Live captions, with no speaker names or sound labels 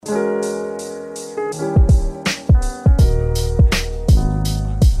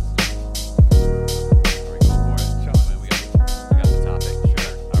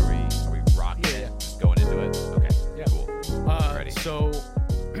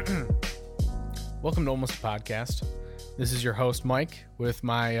Welcome to Almost a Podcast. This is your host, Mike, with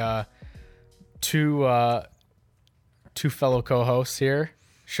my two fellow co-hosts here,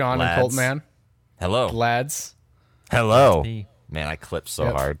 Sean Lads. and Colt Man. Hello. Lads. Hello. Me. Man, I clipped so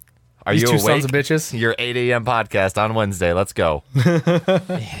Yep. hard. Are These you two awake? sons of bitches. Your 8 a.m. podcast on Wednesday. Let's go.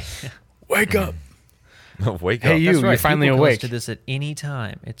 Wake up. Wake Hey, up. you. That's right. You're finally People can awake. listen to this at any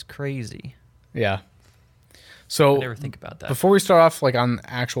time. It's crazy. Yeah. I So never think about that. before we start off, like on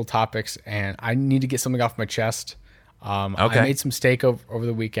actual topics, and I need to get something off my chest. Okay. I made some steak over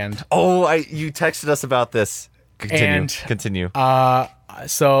the weekend. Oh, you texted us about this. Continue.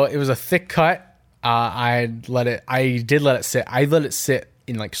 So it was a thick cut. I did let it sit. I let it sit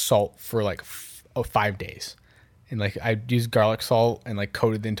in like salt for like 5 days. And like I used garlic salt and like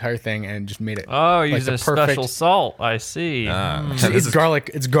coated the entire thing and just made it. Oh, like, using the a special salt. I see. It's garlic.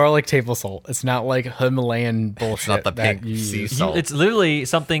 It's garlic table salt. It's not like Himalayan bullshit. not the that pink you sea use. salt. It's literally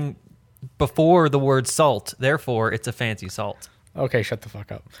something before the word salt. Therefore, it's a fancy salt. Okay, shut the fuck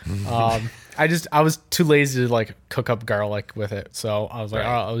up. I was too lazy to like cook up garlic with it, so I was like, Right.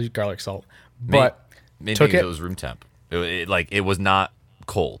 oh, I'll use garlic salt. But Maybe took it was room temp. It was not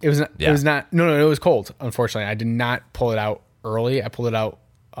cold. it was not. Yeah. It was not. No, it was cold. Unfortunately, I did not pull it out early. I pulled it out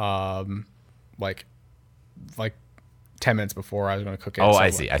like 10 minutes before I was going to cook it. Oh, So I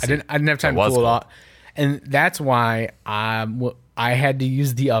see. I didn't have time It to was cool it cold. out, and that's why I had to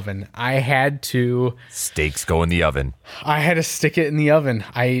use the oven. I had to Steaks go in the oven. stick it in the oven.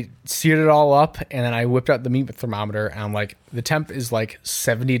 I seared it all up, and then I whipped out the meat thermometer, and I'm like, the temp is like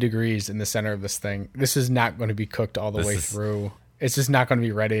 70 degrees in the center of this thing. This is not going to be cooked all the way through. It's just not going to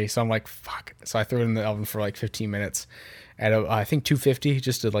be ready. So I'm like, fuck. So I threw it in the oven for like 15 minutes at I think 250,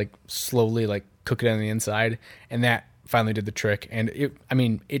 just to like slowly like cook it on the inside, and that finally did the trick. And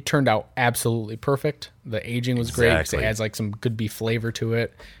it turned out absolutely perfect. The aging was great 'cause it Exactly. adds like some good beef flavor to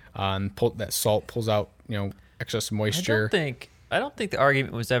it. That salt pulls out excess moisture. I don't think the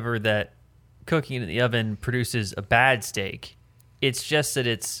argument was ever that cooking it in the oven produces a bad steak. It's just that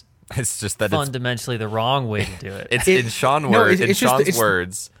it's It's just that fundamentally the wrong way to do it. it's in Sean's it's-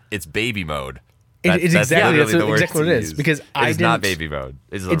 words, it's baby mode. It's exactly literally the words what it to is use. because I it's didn't. not baby mode.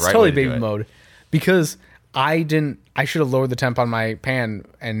 It's the It's right totally way to do baby it. mode because I didn't. I should have lowered the temp on my pan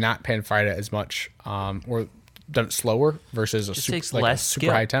and not pan fried it as much, or done it slower versus a super, takes like less a super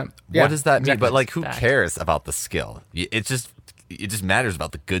skill. high temp. What does that mean? exactly. But like, who Fact. cares about the skill? It just matters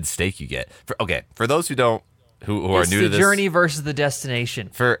about the good steak you get. For those who don't, who are It's new the to this, journey versus the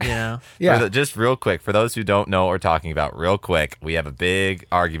destination. Yeah. just real quick, for those who don't know what we're talking about, real quick, we have a big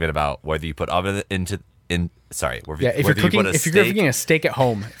argument about whether you put oven if If whether you're cooking, you put a if steak, you're cooking a steak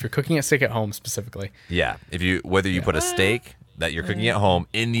at home, specifically, whether you put a steak that you're cooking at home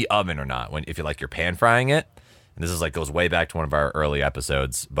in the oven or not. If you like, you're pan frying it, and this is like goes way back to one of our early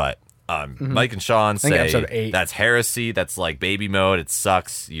episodes, but Mike and Sean think episode say 8. that's heresy. That's like baby mode. It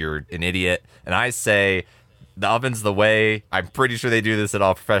sucks. You're an idiot. And I say the oven's the way. I'm pretty sure they do this at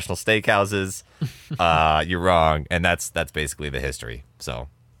all professional steakhouses. You're wrong, and that's basically the history. So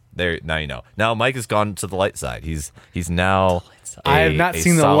there, now you know. Now Mike has gone to the light side. He's now. I have not a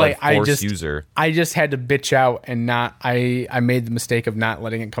seen the solid light. Force user. I just had to bitch out and not. I made the mistake of not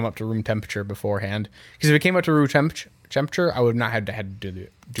letting it come up to room temperature beforehand. Because if it came up to room temperature, I would not have had to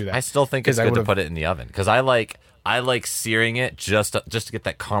do that. I still think it's I good to would've- put it in the oven because I like searing it just to get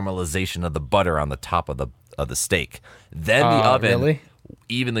that caramelization of the butter on the top of the steak. Then the oven really?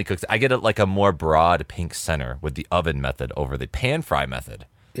 evenly cooks. I get it like a more broad pink center with the oven method over the pan fry method.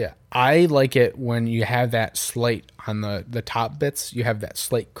 Yeah, I like it when you have that slight on the top bits. You have that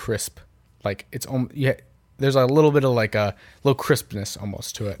slight crisp, like it's there's a little bit of like a little crispness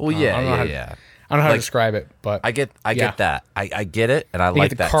almost to it. Well, I don't know how to Like, describe it, but I get yeah. that. I get it, and I You like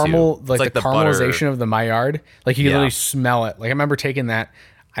get the that caramel, too. like It's the butter- caramelization of the Maillard. Like you can Yeah. literally smell it. Like I remember taking that.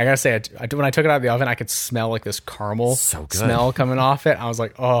 I gotta say, when I took it out of the oven, I could smell like this caramel So good. smell coming off it. I was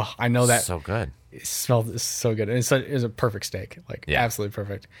like, oh, I know that. so good. It smelled so good. And it was a perfect steak. Like Yeah. absolutely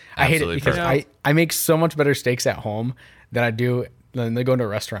perfect. I hate it Absolutely because perfect. I make so much better steaks at home than I do when they go into a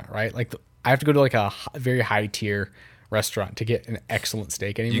restaurant, right? Like I have to go to like a very high tier restaurant to get an excellent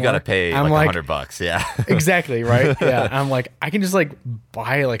steak anymore. You got to pay I'm like $100. Yeah. Exactly, right? Yeah. I'm like, I can just like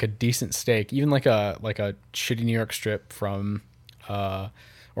buy like a decent steak, even like a shitty New York strip from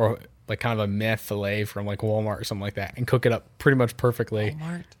or like kind of a meh filet from like Walmart or something like that and cook it up pretty much perfectly.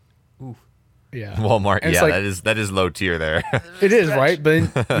 Walmart. Yeah. Walmart. And it's Yeah, like- that is low tier there. It is, right?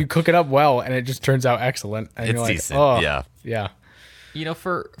 But then you cook it up well and it just turns out excellent. And It's you're like, decent, oh, yeah. Yeah. You know,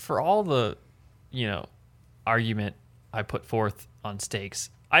 for all the, argument I put forth on steaks,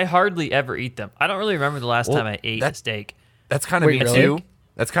 I hardly ever eat them. I don't really remember the last Well, time I ate a steak. That's kind of Wait, me really? too.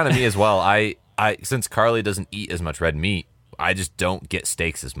 That's kind of me as well. I since Carly doesn't eat as much red meat, I just don't get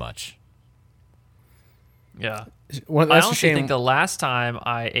steaks as much. Yeah. Well, I that's a honestly shame. think the last time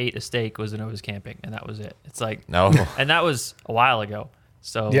I ate a steak was when I was camping, and that was it. It's like No. and that was a while ago.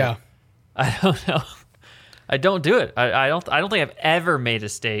 So Yeah. I don't know. I don't do it. I don't think I've ever made a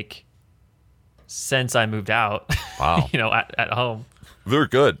steak since I moved out. Wow. At home. They're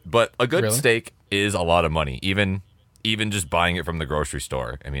good, but a good Really? steak is a lot of money. Even just buying it from the grocery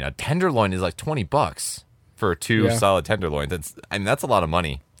store. I mean, a tenderloin is like $20 for two Yeah. solid tenderloins. That's a lot of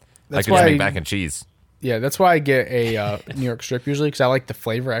money. That's I could just why- make mac and cheese. Yeah, that's why I get a New York strip usually, because I like the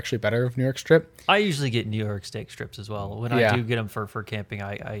flavor actually better of New York strip. I usually get New York steak strips as well. When Yeah. I do get them for camping,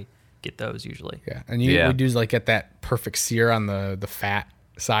 I get those usually. Yeah, and Yeah. we do like get that perfect sear on the fat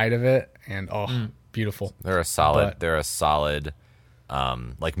side of it, and beautiful. They're a solid. But- They're a solid,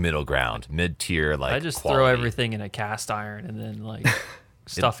 like middle ground, mid tier. Like I just quality. throw everything in a cast iron, and then like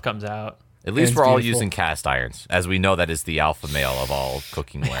stuff comes out. At least It's we're all beautiful. using cast irons, as we know that is the alpha male of all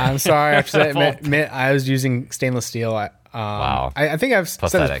cooking ware. I'm sorry, I have to admit I was using stainless steel. Wow. I think I've said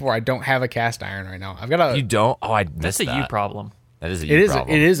this Pathetic. before. I don't have a cast iron right now. I've got a. You don't? Oh, I missed That's a that. you problem. That is a It you is.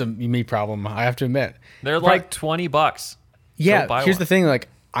 problem. It is a me problem. I have to admit. They're Right. like $20. Yeah. buy Here's one. the thing. Like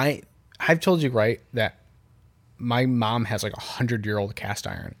I've told you right that my mom has like 100-year-old cast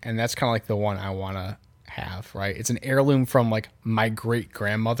iron, and that's kind of like the one I want to have. Right. It's an heirloom from like my great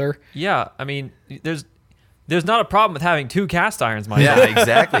grandmother. Yeah, I mean, there's not a problem with having two cast irons, my Yeah, friend.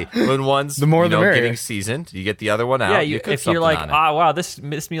 exactly. When one's The more the merrier. getting seasoned, you get the other one out. Yeah, you cook if you're something like, on it. wow,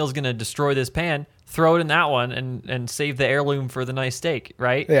 this meal's gonna destroy this pan, throw it in that one and save the heirloom for the nice steak,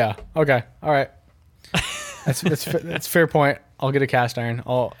 right? Yeah. Okay. All right. That's that's fair point. I'll get a cast iron.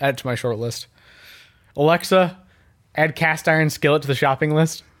 I'll add it to my short list. Alexa, add cast iron skillet to the shopping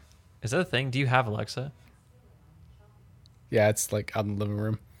list. Is that a thing? Do you have Alexa? Yeah, it's like out in the living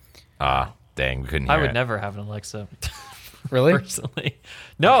room. Dang, we couldn't hear I would it. never have an Alexa. Really? Personally,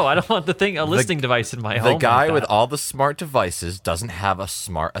 no, I don't want a listening device in my home. The guy like with that. all the smart devices doesn't have a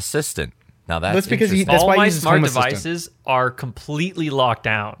smart assistant. Now that's because he- interesting. that's all why he my uses smart Home Assistant. devices are completely locked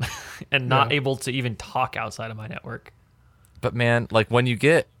down and not Yeah. able to even talk outside of my network. But man, like when you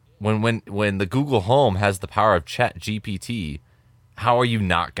get when the Google Home has the power of Chat GPT, how are you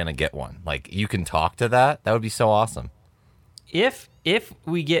not gonna get one? Like you can talk to that? That would be so awesome. If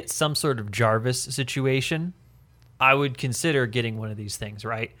we get some sort of Jarvis situation, I would consider getting one of these things,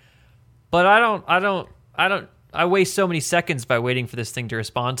 right? But I waste so many seconds by waiting for this thing to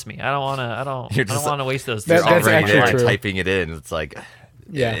respond to me. I don't You're just- want to waste those. That- that's Already actually there true. typing it in. It's like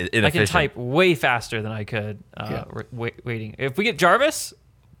Yeah. inefficient. I can type way faster than I could waiting. If we get Jarvis,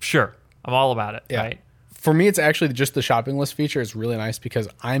 sure, I'm all about it. Yeah. Right? For me, it's actually just the shopping list feature is really nice because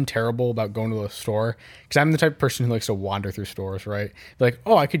I'm terrible about going to the store because I'm the type of person who likes to wander through stores, right? Be like,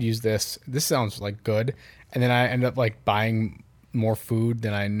 oh, I could use this. This sounds like good. And then I end up like buying more food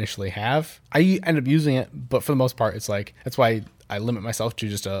than I initially have. I end up using it, but for the most part, it's like, that's why I limit myself to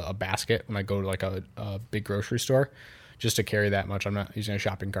just a basket when I go to like a big grocery store just to carry that much. I'm not using a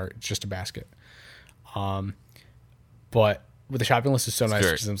shopping cart. It's just a basket. But with the shopping list is so nice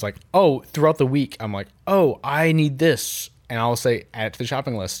Sure. because it's like, oh, throughout the week, I'm like, oh, I need this. And I'll say, add it to the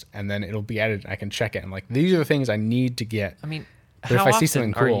shopping list. And then it'll be added. I can check it. I'm like, these are the things I need to get. I mean, But if how I see often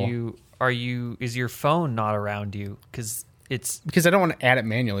something cool- is your phone not around you? Because it's Because I don't want to add it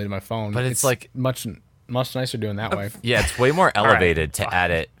manually to my phone. But it's like- much nicer doing that way. Yeah, it's way more elevated to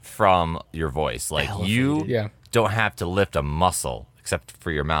add it from your voice. Like you Yeah. don't have to lift a muscle except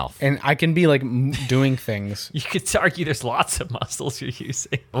for your mouth. And I can be like doing things. you could argue there's lots of muscles you're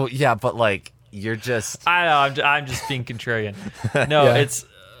using. Well, yeah, but like you're just I know. I'm just being contrarian. No, Yeah. it's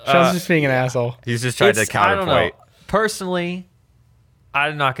Sean's just being an asshole. he's just trying to it's- I don't know. counterpoint. Personally,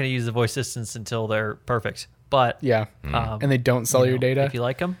 I'm not going to use the voice assistants until they're perfect. But Yeah. And they don't sell your data. if you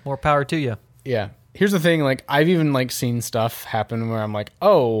like them, more power to you. Yeah. Here's the thing, like I've even like seen stuff happen where I'm like,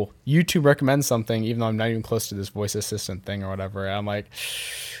 oh, YouTube recommends something, even though I'm not even close to this voice assistant thing or whatever. And I'm like,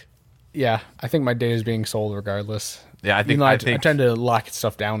 yeah, I think my data is being sold regardless. Yeah, I think- Even though I I think- tend to lock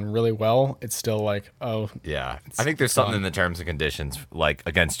stuff down really well. It's still like, oh, Yeah. I think there's something in the terms and conditions like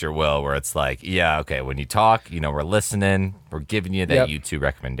against your will where it's like, yeah, okay, when you talk, we're listening, we're giving you that Yep. YouTube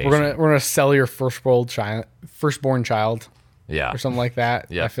recommendation. we're gonna sell your firstborn child yeah. or something like that.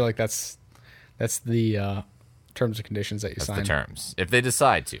 Yeah. I feel like that's the terms and conditions that you That's sign. the terms. If they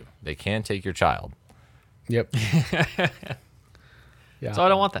decide to, they can take your child. Yep. Yeah. So I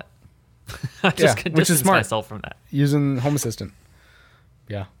don't want that. I just Yeah, can which is distance smart. myself from that. Using Home Assistant.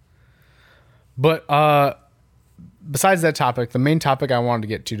 Yeah. But besides that topic, the main topic I wanted to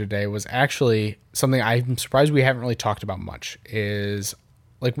get to today was actually something I'm surprised we haven't really talked about much is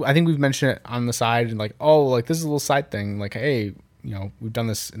like I think we've mentioned it on the side and like, oh, like this is a little side thing. Like, hey, we've done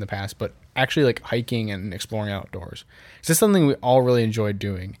this in the past, but actually like hiking and exploring outdoors. It's just something we all really enjoyed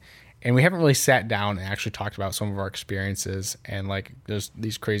doing. And we haven't really sat down and actually talked about some of our experiences and like there's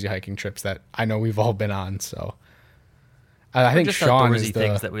these crazy hiking trips that I know we've all been on. So I think just Sean outdoorsy is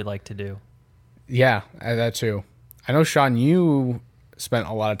things that we like to do. Yeah, that too. I know, Sean, you spent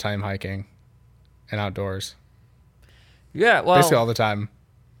a lot of time hiking and outdoors. Yeah, well, basically all the time.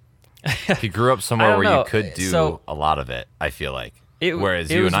 He grew up somewhere where know. you could do a lot of it, I feel like.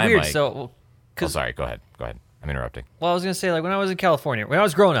 Whereas you was and I weird. might. So, oh, sorry. Go ahead. I'm interrupting. Well, I was going to say, like, when I was in California, when I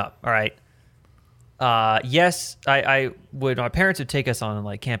was growing up, all right, yes, I would, my parents would take us on,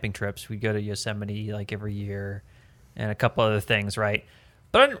 like, camping trips. We'd go to Yosemite, like, every year and a couple other things, right?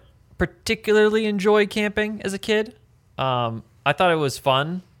 But I didn't particularly enjoy camping as a kid. I thought it was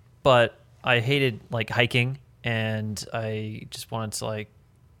fun, but I hated, like, hiking, and I just wanted to, like,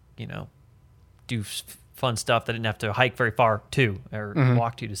 do fun stuff that I didn't have to hike very far to or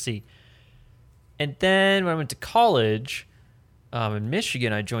walk to see. And then when I went to college in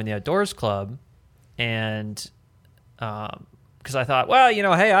Michigan, I joined the Outdoors Club, and because I thought, well,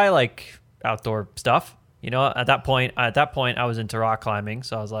 hey, I like outdoor stuff. At that point, I was into rock climbing,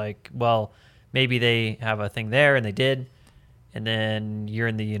 so I was like, well, maybe they have a thing there, and they did. And then you're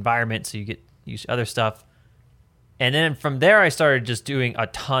in the environment, so you get used to other stuff. And then from there, I started just doing a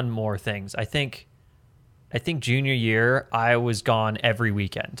ton more things. I think junior year, I was gone every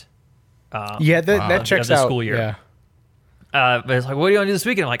weekend. That checks out. School year. Yeah. But it's like, what do you want to do this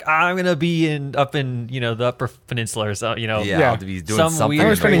weekend? I'm like, I'm gonna be up in the Upper Peninsula or so. I'll be doing some something. weird in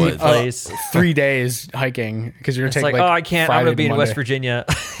the spending woods. place. 3 days hiking because you're It's gonna take like, oh, I can't. Friday I'm gonna be to in West Monday. Virginia.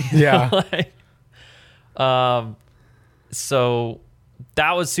 Yeah. So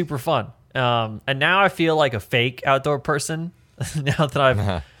that was super fun. And now I feel like a fake outdoor person now that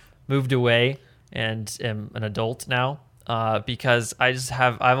I've moved away and am an adult now. Because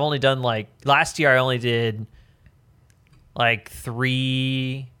I've only done last year I only did like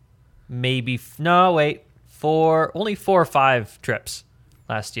 3, maybe only 4 or 5 trips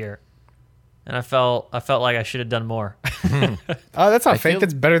last year, and I felt like I should have done more. Oh, that's not fake.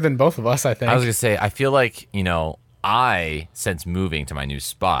 That's better than both of us, I think. I was gonna say, I feel like I, since moving to my new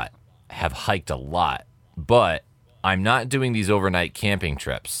spot, have hiked a lot, but I'm not doing these overnight camping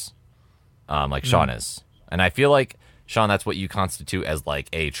trips like Sean is, and I feel like, Sean, that's what you constitute as like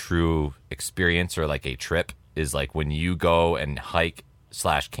a true experience or like a trip, is like when you go and hike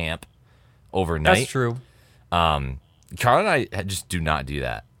 / camp overnight. That's true. Carl and I just do not do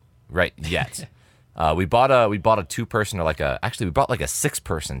that right yet. We bought a 2-person or we bought like a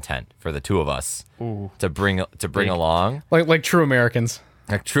 6-person tent for the 2 of us to bring along. Like true Americans.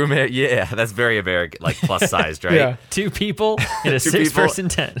 Like true American, yeah, that's very American, like plus sized, right? Yeah. 2 people in a 6-person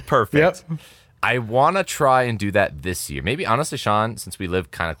tent. Perfect. Yep. I want to try and do that this year. Maybe, honestly, Sean, since we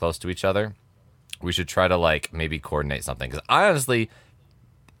live kind of close to each other, we should try to like maybe coordinate something. Because I honestly,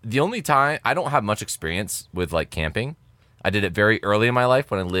 the only time I don't have much experience with like camping. I did it very early in my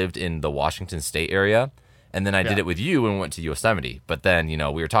life when I lived in the Washington State area, and then I did it with you when we went to Yosemite. But then we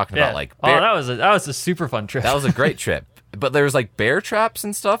were talking about like that was a super fun trip. That was a great trip. But there was like bear traps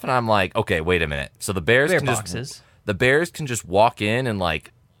and stuff, and I'm like, okay, wait a minute. So the bear boxes can just walk in and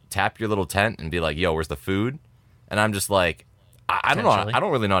like tap your little tent and be like, yo, where's the food? And I'm just like, I don't know. I don't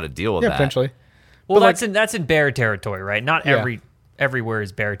really know how to deal with that. Potentially. Well, that's in bear territory, right? Not everywhere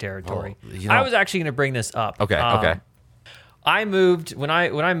is bear territory. Well, I was actually going to bring this up. Okay. I moved when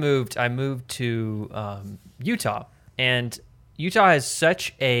I moved to Utah, and Utah has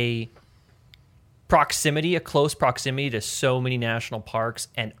such a close proximity to so many national parks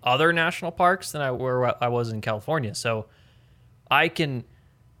and other national parks than where I was in California. So I can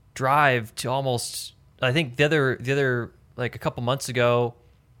drive to almost, I think the other like a couple months ago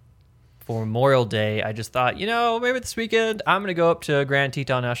for Memorial Day, I just thought, maybe this weekend I'm going to go up to Grand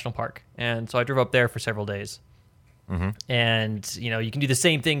Teton National Park. And so I drove up there for several days. Mm-hmm. And, you can do the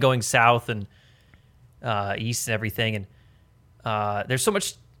same thing going south and east and everything. And there's so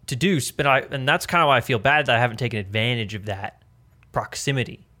much to do. And that's kind of why I feel bad that I haven't taken advantage of that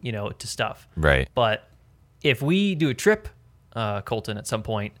proximity, to stuff. Right. But if we do a trip, Colton, at some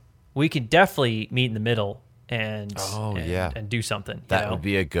point, we could definitely meet in the middle and do something. That would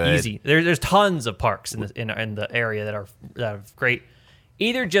be a good easy. There's tons of parks in the area that are great.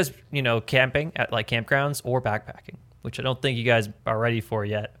 Either just camping at like campgrounds or backpacking, which I don't think you guys are ready for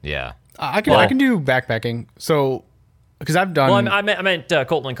yet. Yeah, I can do backpacking. So because I've done. Well, I meant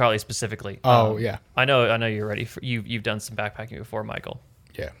Colton and Carly specifically. Oh yeah, I know you're ready for you've done some backpacking before, Michael.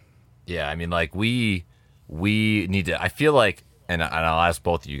 Yeah. I mean, like we need to. I feel like. and I'll ask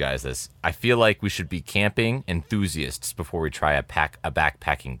both of you guys this. I feel like we should be camping enthusiasts before we try a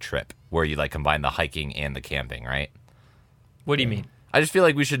backpacking trip where you like combine the hiking and the camping, right? What do you mean? I just feel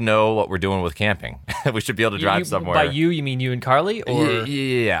like we should know what we're doing with camping. We should be able to drive somewhere. By you mean you and Carly? Or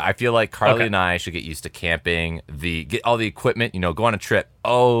Yeah. I feel like Carly and I should get used to camping, get all the equipment, go on a trip.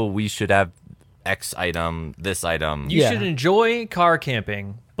 Oh, we should have X item, this item. You should enjoy car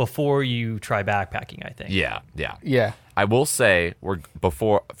camping before you try backpacking, I think. Yeah. I will say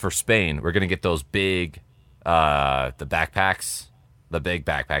for Spain, we're gonna get those big the big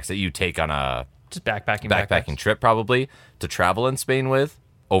backpacks that you take on a just backpacking trip probably to travel in Spain with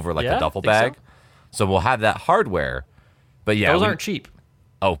over like a duffel bag. So we'll have that hardware. But yeah, those aren't cheap.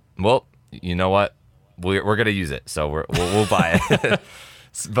 Oh, well, you know what? We're gonna use it, so we'll buy it.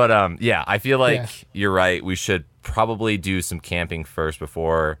 But yeah, I feel like you're right. We should probably do some camping first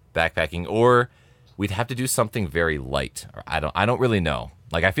before backpacking, or we'd have to do something very light. I don't really know.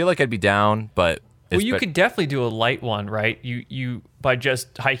 Like I feel like I'd be down, but you could definitely do a light one, right? You by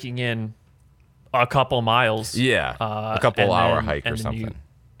just hiking in a couple miles. Yeah, a couple hour hike or something.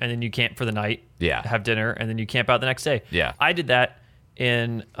 And then you camp for the night. Yeah, have dinner, and then you camp out the next day. Yeah, I did that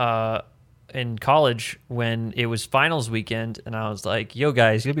in college when it was finals weekend, and I was like, "Yo,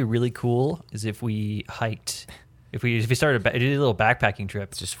 guys, it'd be really cool is if we hiked, if we started did a little backpacking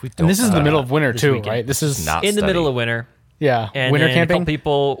trip." And this is in the middle of winter too, right? This is not in the middle of winter. Yeah, and winter then camping. A couple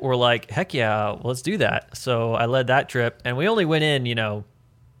people were like, "Heck yeah, let's do that!" So I led that trip, and we only went in,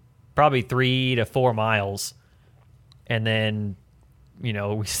 probably 3 to 4 miles, and then. We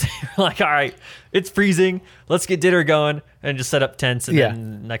were like, all right, it's freezing. Let's get dinner going and just set up tents. And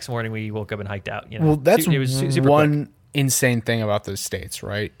then next morning we woke up and hiked out. Well, that's it was super one quick. Insane thing about the States,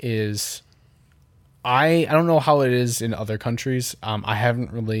 right? Is I don't know how it is in other countries. I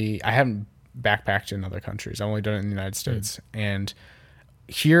haven't backpacked in other countries. I've only done it in the United States. And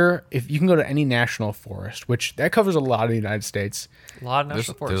here, if you can go to any national forest, which that covers a lot of the United States. A lot of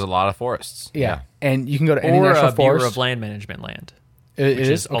national forests. There's a lot of forests. Yeah. And you can go to any or national a Bureau forest. of Land Management land. It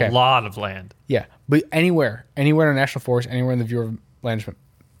is okay. a lot of land. Yeah, but anywhere in a national forest, anywhere in the Bureau of Management,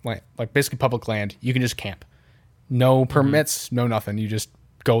 like basically public land, you can just camp. No permits, no nothing. You just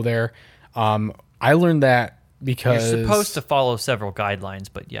go there. I learned that because you're supposed to follow several guidelines,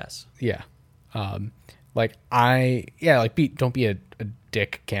 but yes. Yeah. Don't be a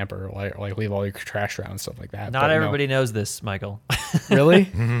dick camper, like leave all your trash around and stuff like that. Not everybody knows this, Michael. Really?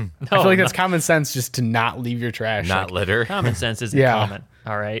 No, I feel like that's common sense just to not leave your trash. Not litter. Common sense isn't common.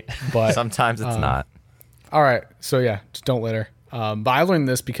 All right. But sometimes it's not. All right. So yeah, just don't litter. But I learned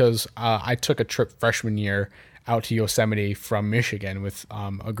this because I took a trip freshman year out to Yosemite from Michigan with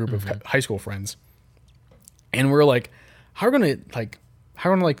a group of high school friends. And we're like, we're gonna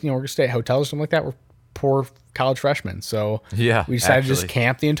stay at hotels or something like that. We're poor college freshmen, so we decided to just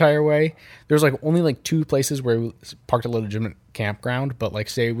camp the entire way. There's only 2 places where we parked a legitimate campground, but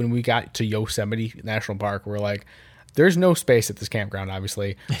say when we got to Yosemite National Park, we're like, there's no space at this campground,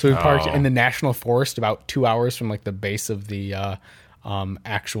 obviously. So we parked in the national forest about 2 hours from the base of the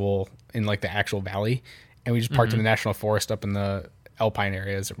actual valley, and we just parked in the national forest up in the alpine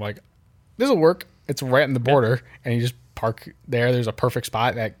areas. We're like, this will work. It's right on the border, and you just park there. There's a perfect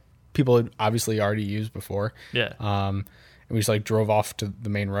spot that people had obviously already used before. Yeah. And we just drove off to the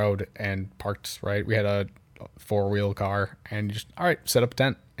main road and parked right. We had a 4-wheel car and just, all right, set up a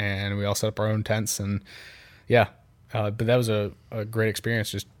tent, and we all set up our own tents, and but that was a great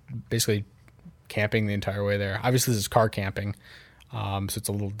experience. Just basically camping the entire way there. Obviously this is car camping. So it's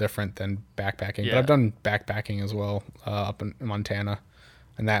a little different than backpacking, but I've done backpacking as well, up in Montana,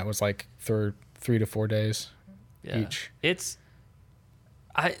 and that was 3 to 4 days each.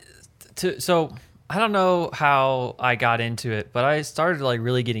 So I don't know how I got into it, but I started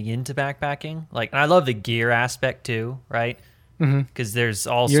really getting into backpacking. And I love the gear aspect too, right? Because there's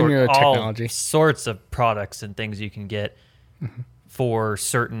all sorts of products and things you can get for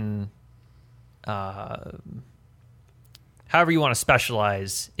certain, however you want to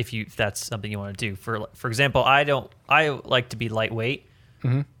specialize. If that's something you want to do. For example, I like to be lightweight,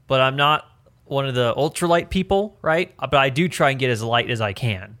 but I'm not one of the ultralight people, right? But I do try and get as light as I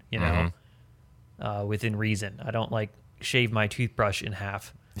can, within reason. I don't shave my toothbrush in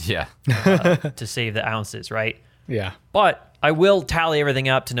half. Yeah. To save the ounces, right? Yeah. But I will tally everything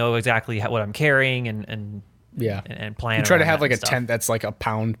up to know exactly what I'm carrying and plan. You try to have a tent that's a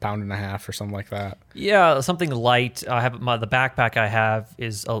pound and a half or something like that. Yeah, something light. I have the backpack I have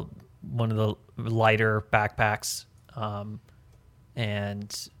is one of the lighter backpacks,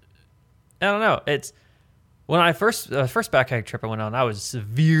 and I don't know. It's when I first backpacking trip I went on, I was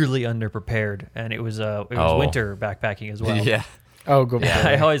severely underprepared, and it was winter backpacking as well. Yeah. Oh, good. Yeah.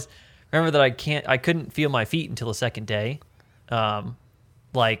 I always remember that I couldn't feel my feet until the second day.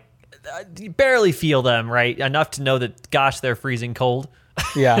 Like you barely feel them, right? Enough to know that, gosh, they're freezing cold.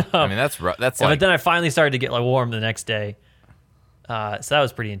 Yeah. I mean, that's like, But then I finally started to get like warm the next day. So that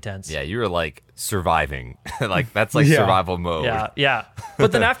was pretty intense. yeah, you were like surviving. Like that's like Yeah. survival mode. Yeah.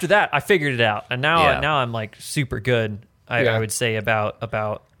 But then after that, I figured it out, and now Yeah. I'm like super good. Yeah. I would say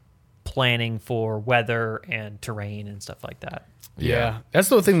about planning for weather and terrain and stuff like that. Yeah. That's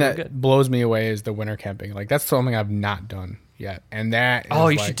the thing that good. blows me away is the winter camping. Like that's something I've not done yet. And that is Oh,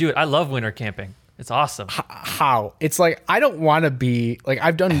 you like, should do it. I love winter camping. It's awesome. how it's like I don't want to be like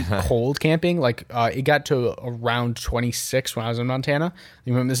I've done cold camping like it got to around 26 when I was in Montana.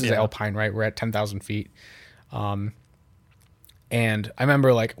 You remember this is Yeah. Alpine, right? We're at 10,000 feet. And I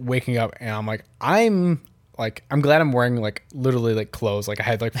remember like waking up and I'm glad I'm wearing like literally like clothes. Like I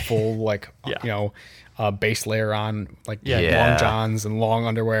had like full like Yeah. base layer on, like Yeah. long johns and long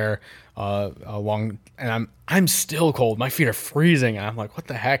underwear, and I'm still cold. My feet are freezing, and I'm like, what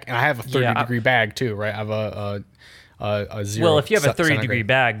the heck? And I have a 30-degree bag too, right? I have a zero. Well, if you have a 30-degree centigrade.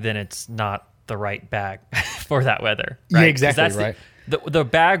 bag, then it's not the right bag for that weather. Yeah, Right? 'Cause exactly, that's right. The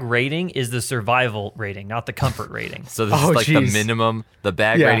bag rating is the survival rating, not the comfort rating. So this Oh, is like the geez. minimum. The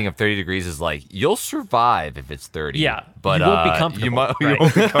bag Yeah. rating of 30 degrees is like you'll survive if it's 30. Yeah, but you won't be you comfortable, you right?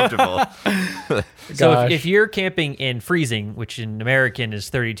 won't be comfortable. So Gosh. if you're camping in freezing, which in American is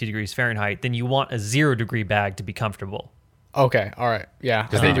 32 degrees Fahrenheit, then you want a 0-degree bag to be comfortable. Okay, all right, yeah.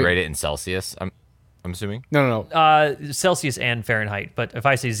 Because they rate it in Celsius. I'm assuming. No. Celsius and Fahrenheit, but if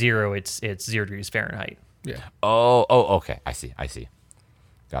I say 0, it's 0 degrees Fahrenheit. Yeah, Oh, okay. I see.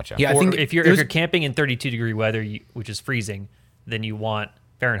 Gotcha. Yeah. I Or think if you're camping in 32-degree weather, which is freezing, then you want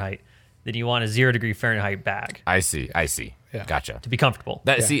Fahrenheit. Then you want a 0-degree Fahrenheit bag I see. Yeah. Gotcha. to be comfortable.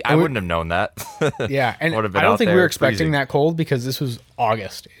 See, I And we- wouldn't have known that. yeah. And Would have been I don't out think we there were expecting freezing. that cold because this was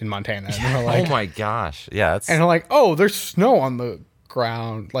August in Montana. And we're like, Oh my gosh. Yeah. That's and we're like, oh, there's snow on the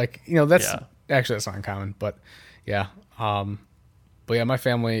ground. Like, that's Yeah. actually that's not uncommon, but yeah. But yeah, my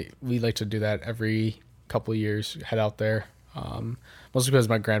family, we like to do that every couple of years, head out there. Mostly because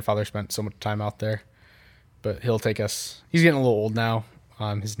my grandfather spent so much time out there, but he'll take us. He's getting a little old now.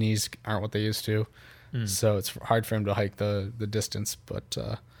 His knees aren't what they used to, so it's hard for him to hike the distance. But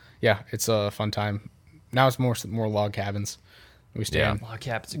yeah, it's a fun time. Now it's more log cabins we stay Yeah. in, Log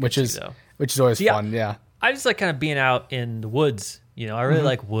cabins are good which too, is though. always Yeah. fun. Yeah, I just like kind of being out in the woods. I really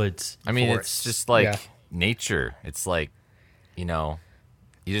like woods. I mean, forests. it's just like Yeah. nature. It's like, you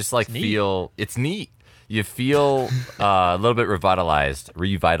just like feel. It's neat. You feel a little bit revitalized.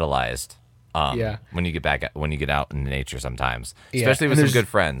 Yeah. When you get out in nature sometimes, Yeah, especially with and some there's- good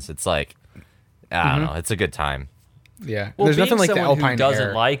friends. It's like, I don't know. It's a good time. yeah. Well, There's being nothing like the someone alpine who doesn't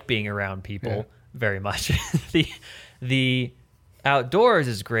air. like being around people Yeah. very much. the outdoors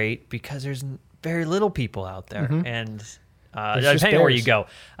is great because there's very little people out there, and just depending on where you bears. go.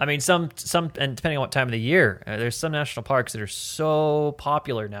 I mean, some and depending on what time of the year, there's some national parks that are so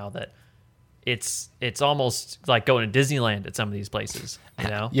popular now that it's almost like going to Disneyland at some of these places.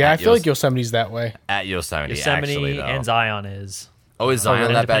 Yeah, I At feel like Yos- Yosemite's that way. At Yosemite, Yosemite actually, though. and Zion is. Oh, is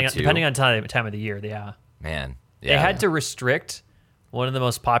Zion that bad too? Depending on time of the year, yeah. Man, They yeah. had to restrict one of the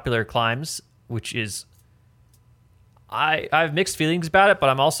most popular climbs, which is I have mixed feelings about it, but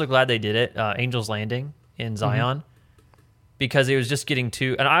I'm also glad they did it. Angel's Landing in Zion, because it was just getting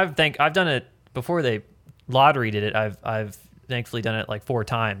too. And I've done it before they lottery did it. I've thankfully done it like 4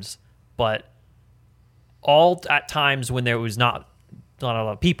 times, but all at times when there was not a lot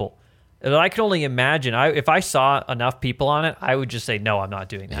of people. And I can only imagine. If I saw enough people on it, I would just say no. I'm not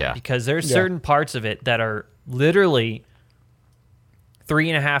doing that Yeah. because there's Yeah. certain parts of it that are literally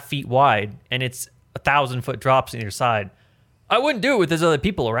 3.5 feet wide, and it's 1,000-foot drops on either side. I wouldn't do it with those other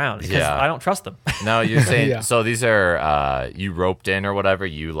people around because Yeah. I don't trust them. No, you're saying Yeah. so. These are you roped in or whatever.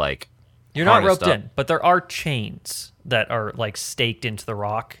 You like You're not harnessed roped up. in, but there are chains that are like staked into the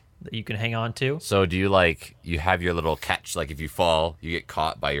rock that you can hang on to. So do you have your little catch? Like if you fall, you get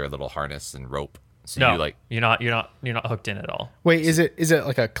caught by your little harness and rope. So No, you like you're not hooked in at all. Wait, is it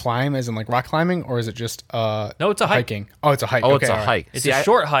like a climb, as in like rock climbing, or is it just No, it's a hike. hiking? Oh, it's a hike. oh, Okay, it's a all right. hike. It's See, a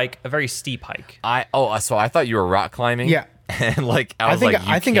short hike, a very steep hike. So I thought you were rock climbing. Yeah. And like I I was think- like,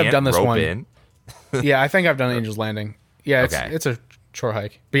 you I think I've can't done this rope one. in. Yeah, I think I've done Angel's Landing. Yeah, Okay. it's a short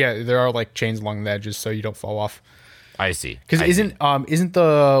hike, but yeah, there are like chains along the edges so you don't fall off. I see. Because I isn't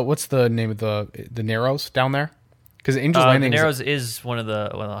the what's the name of the Narrows down there? Because Angel's The Landing Narrows is one of the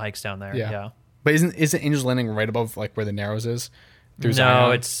hikes down there. Yeah. Yeah. but isn't Angel's Landing right above like where the Narrows is? Through No,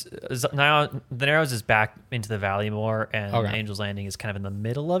 Zion? it's now the Narrows is back into the valley more, and Okay. Angel's Landing is kind of in the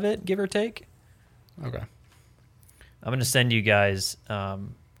middle of it, give or take. okay. I'm gonna send you guys.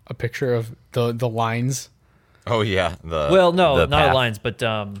 A picture of the lines. Oh yeah. Well, no, the not path. the lines,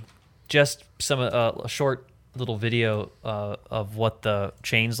 but just some a short little video of what the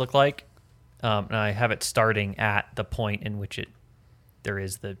chains look like. And I have it starting at the point in which there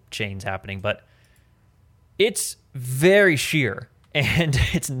is the chains happening, but it's very sheer and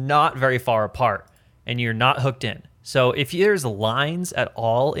it's not very far apart, and you're not hooked in. So if there's lines at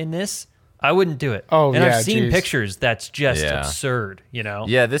all in this, I wouldn't do it. Oh, and yeah, I've seen geez. pictures that's just Yeah. absurd.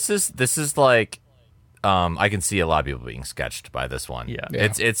 Yeah, this is like, I can see a lot of people being sketched by this one. Yeah.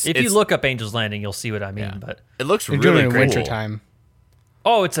 It's if you look up Angel's Landing, you'll see what I mean. Yeah. But it looks You're really doing it in cool. wintertime.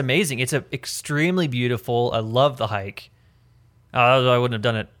 oh, it's amazing! It's extremely beautiful. I love the hike. I wouldn't have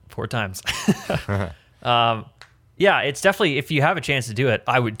done it 4 times. Yeah, it's definitely, if you have a chance to do it,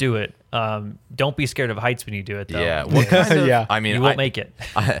 I would do it. Don't be scared of heights when you do it, though. Yeah. What kind of, Yeah. I mean, You won't make it.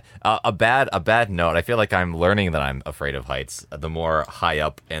 a bad note. I feel like I'm learning that I'm afraid of heights. The more high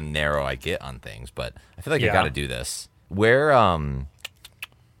up and narrow I get on things, but I feel like I Yeah. got to do this. Where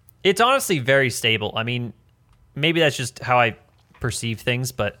It's honestly very stable. I mean, maybe that's just how I perceive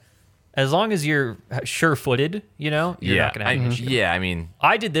things, but as long as you're sure-footed, you're not going to have an issue. Yeah, I mean,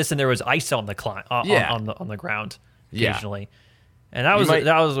 I did this, and there was ice on the Yeah. on the ground Yeah. occasionally, and that was might-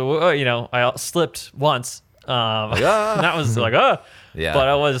 I slipped once. And that was like Yeah. But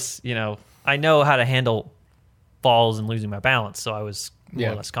I was I know how to handle falls and losing my balance, so I was more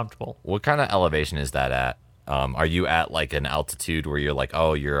Yeah. or less comfortable. what kind of elevation is that at? Are you at like an altitude where you're like,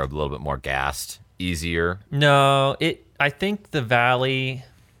 oh, you're a little bit more gassed, easier? No, I think the valley.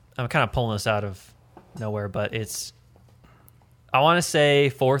 I'm kind of pulling this out of nowhere, but I want to say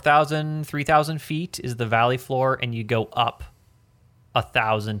 4,000, 3,000 feet is the valley floor, and you go up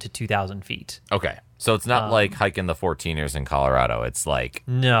 1,000 to 2,000 feet. Okay, so it's not like hiking the 14ers in Colorado. It's like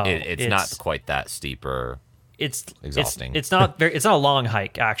No, it's not quite that steep or exhausting. It's not very. It's not a long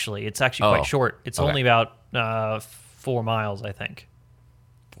hike. Actually, it's actually Oh, quite short. It's okay. only about 4 miles, I think.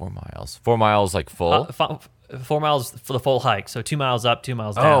 4 miles. 4 miles like full. 4 miles for the full hike. So 2 miles up, 2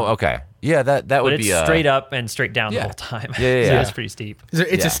 miles down. Oh, okay. Yeah, that But would it's be straight up and straight down yeah. the whole time. Yeah, So yeah. it's pretty steep.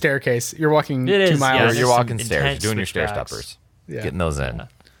 It's Yeah. a staircase. You're walking It 2 is, miles. yeah. You're There's walking some stairs. You're intense doing your stair switchbacks. steppers. Yeah. Getting those in.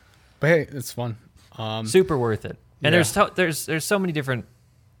 But hey, it's fun. Super worth it. And Yeah. there's so many different.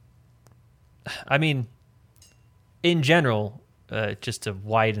 I mean, in general, just to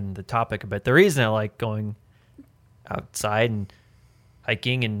widen the topic a bit, the reason I like going outside and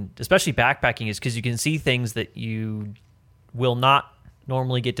hiking and especially backpacking is because you can see things that you will not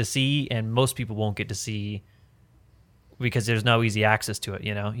normally get to see, and most people won't get to see because there's no easy access to it.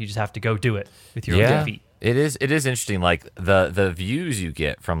 You just have to go do it with your own feet. It is interesting, like the views you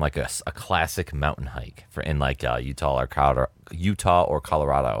get from like a classic mountain hike in like Utah or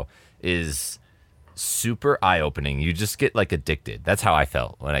Colorado is super eye-opening. You just get like addicted. That's how I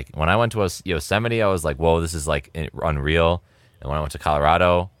felt when I went to Yosemite. I was like, whoa, this is like unreal. And when I went to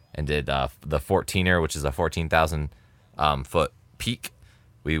Colorado and did the 14er, which is a 14,000 foot peak,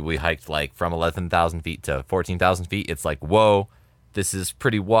 we hiked like from 11,000 feet to 14,000 feet. It's like, whoa, this is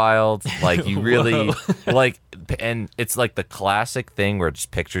pretty wild. Like you really like, and it's like the classic thing where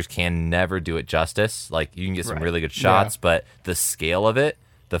just pictures can never do it justice. Like you can get some Right. really good shots, but the scale of it,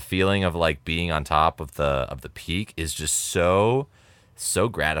 the feeling of like being on top of the peak is just so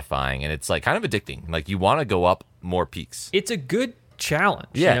gratifying, and it's like kind of addicting. Like you want to go up more peaks. It's a good challenge.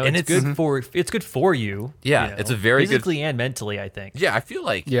 Yeah, and it's good for you. Yeah, it's a very good- physically and mentally, I think. Yeah, I feel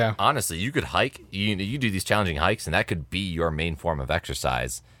like Yeah. honestly, you could hike. You do these challenging hikes, and that could be your main form of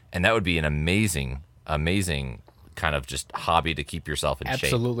exercise, and that would be an amazing kind of just hobby to keep yourself in shape.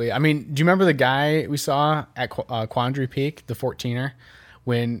 Absolutely. I mean, do you remember the guy we saw at Quandary Peak, the 14er,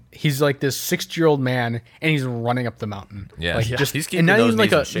 when he's like this 60-year-old man and he's running up the mountain? Yeah. like Yeah. just He's keeping and not those even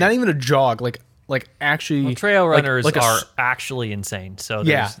like knees in shape. not even a jog, like actually Trail like- runners like a are s- actually insane. So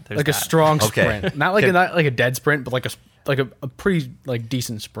yeah, there's like a that. strong Okay. sprint, not like a dead sprint, but like a pretty like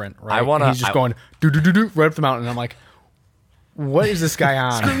decent sprint. Right? I wanna- And he's just going do right up the mountain. And I'm like, what is this guy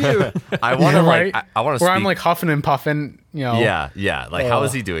on? I want to right? I want to Where speak. I'm like huffing and puffing. Yeah. Like, how Oh.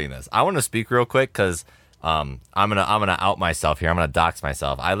 is he doing this? I want to speak real quick because I'm gonna out myself here. I'm gonna dox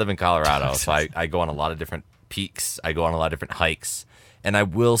myself. I live in Colorado, so I go on a lot of different peaks. I go on a lot of different hikes, and I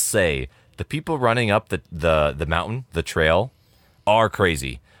will say the people running up the mountain, the trail, are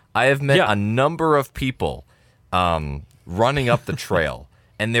crazy. I have met Yeah. a number of people running up the trail.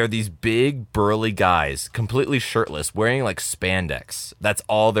 And they're these big, burly guys, completely shirtless, wearing like spandex. That's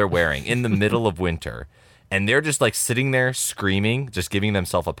all they're wearing in the middle of winter. And they're just like sitting there screaming, just giving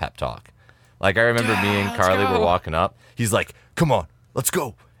themselves a pep talk. Like I remember me and Carly were walking up. He's like, come on, let's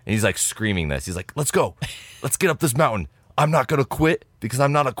go. And he's like screaming this. He's like, let's go. Let's get up this mountain. I'm not going to quit because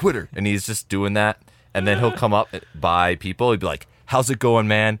I'm not a quitter. And he's just doing that. And then he'll come up by people. He'd be like, how's it going,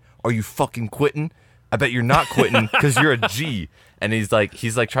 man? Are you fucking quitting? I bet you're not quitting because you're a G. And he's like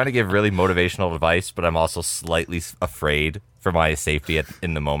trying to give really motivational advice, but I'm also slightly afraid for my safety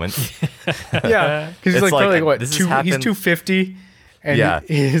in the moment. Yeah, because he's It's probably like, what this has he's happened- 250, and Yeah.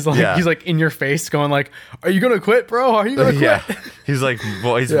 he's like in your face, going like, "Are you gonna quit, bro? Are you gonna quit?" Yeah, he's like,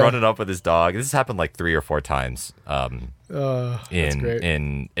 well, he's Yeah. running up with his dog. This has happened like 3 or 4 times That's great.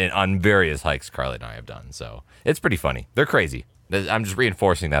 in on various hikes Carly and I have done. So it's pretty funny. They're crazy. I'm just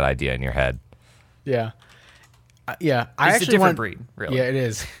reinforcing that idea in your head. Yeah. I It's a actually different want- breed, really. Yeah, it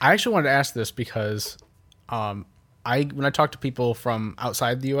is. I actually wanted to ask this because, when I talk to people from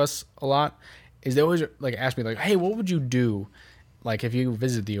outside the U.S. a lot, is they always like ask me like, "Hey, what would you do, like if you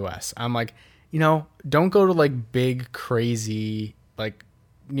visit the U.S.?" I'm like, don't go to like big crazy like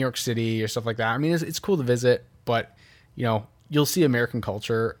New York City or stuff like that. I mean, it's cool to visit, but you'll see American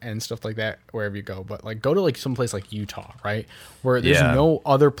culture and stuff like that wherever you go. But like, go to like some place like Utah, right, where there's Yeah. no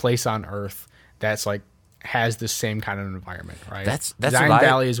other place on earth that's like has the same kind of environment, right? That's Zion what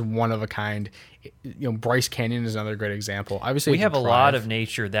Valley is one of a kind. Bryce Canyon is another great example. Obviously, We you have a can lot drive. of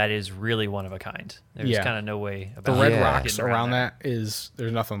nature that is really one of a kind. There's Yeah. kind of no way the about red Yeah. rocks getting around that. there's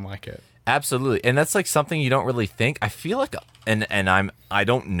nothing like it. Absolutely, and that's like something you don't really think. I feel like, and I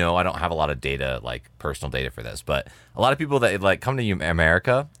don't know. I don't have a lot of data, like personal data for this, but a lot of people that like come to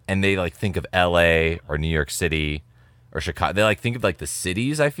America and they like think of L.A. or New York City or Chicago. They like think of like the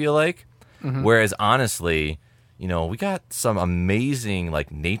cities. I feel like, whereas honestly, we got some amazing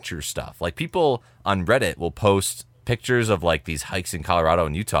like nature stuff. Like people on Reddit will post pictures of like these hikes in Colorado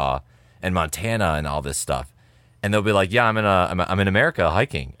and Utah and Montana and all this stuff. And they'll be like, "Yeah, I'm in America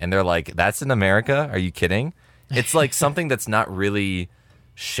hiking," and they're like, "That's in America? Are you kidding?" It's like something that's not really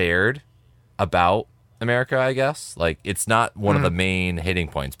shared about America, I guess. Like it's not one of the main hitting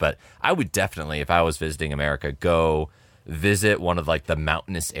points. But I would definitely, if I was visiting America, go visit one of like the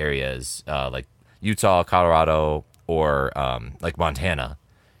mountainous areas, like Utah, Colorado, or like Montana,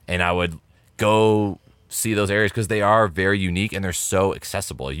 and I would go see those areas because they are very unique and they're so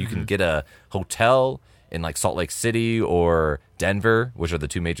accessible. You can get a hotel in like Salt Lake City or Denver, which are the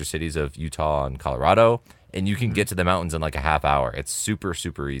 2 major cities of Utah and Colorado, and you can get to the mountains in like a half hour. It's super,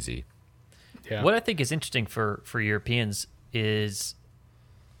 super easy. Yeah. What I think is interesting for Europeans is,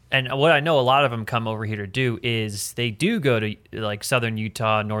 and what I know a lot of them come over here to do, is they do go to like southern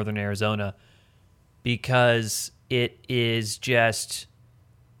Utah, northern Arizona, because it is just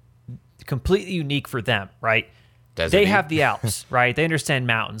completely unique for them, right? Desert-y. They have the Alps, right? They understand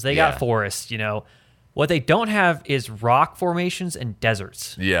mountains. They Yeah. got forests, What they don't have is rock formations and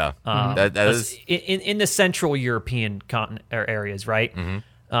deserts. Yeah, that is in the central European continent or areas, right?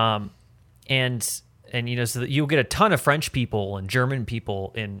 And so that you'll get a ton of French people and German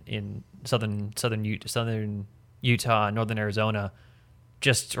people in southern Utah and northern Arizona,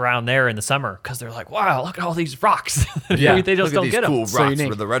 just around there in the summer, because they're like, wow, look at all these rocks. Yeah. They just Look at don't these get them. cool So rocks unique.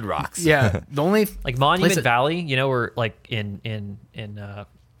 with the red rocks. Yeah, the only Like Monument place that- Valley, we're like in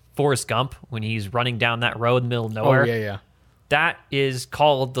Forrest Gump when he's running down that road in the middle of Oh nowhere. yeah. That is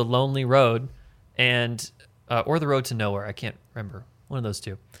called the Lonely Road, and or the Road to Nowhere. I can't remember, one of those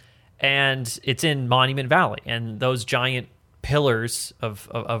two. And it's in Monument Valley, and those giant pillars of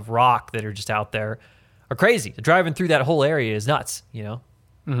rock that are just out there are crazy. Driving through that whole area is nuts. Yeah,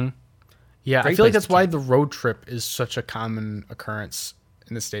 Great I feel place like that's to why the road trip is such a common occurrence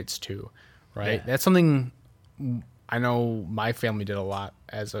in the States too, right? Yeah. That's something I know my family did a lot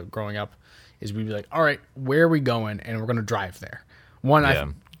as growing up. Is we'd be like, all right, where are we going? And we're going to drive there. One, Yeah.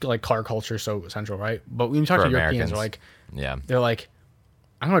 I like car culture so central, right? But when you talk For to Europeans, Americans. they're Yeah. like,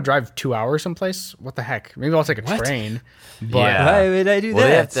 I'm going to drive 2 hours someplace. What the heck? Maybe I'll take a train. But Yeah. Why would I do Well,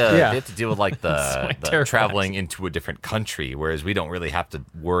 they have that? to Yeah. they have to deal with like the terrifying. traveling into a different country, whereas we don't really have to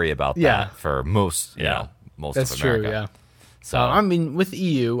worry about Yeah. that for most, most that's of true, America. yeah. So I mean, with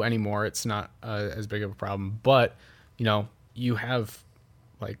EU anymore, it's not as big of a problem. But you have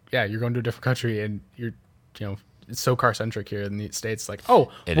you're going to a different country, and you're it's so car centric here in the States. Like,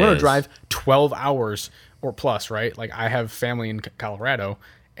 oh, It we're going to is. drive 12 hours or plus, right? Like, I have family in Colorado,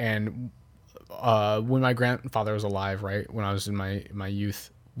 and when my grandfather was alive, right, when I was in my youth,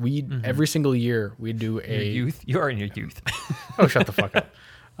 we every single year we'd do Your a youth, you are in your youth. oh, shut the fuck up.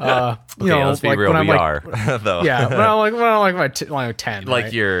 okay, let's be like, real. when I'm We like- are though. Yeah, when I'm like when I'm 10, like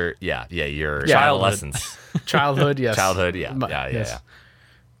right? your your Yeah. adolescence, childhood, yes, childhood. Yeah, My-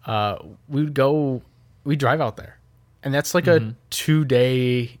 yeah. We'd drive out there, and that's like a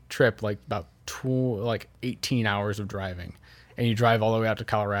 2-day trip, like about 18 hours of driving, and you drive all the way out to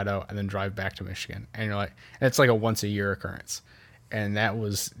Colorado and then drive back to Michigan. And you're like, and it's like a once a year occurrence. And that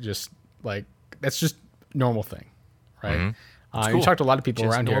was just like, that's just normal thing, right? Cool. You talked to a lot of people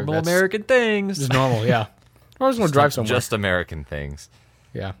Just around normal here. American things. Just normal, yeah. I was going to drive somewhere. Just American things.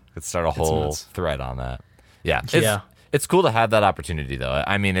 Yeah. Could start a whole nuts. thread on that. Yeah. Yeah. It's cool to have that opportunity, though.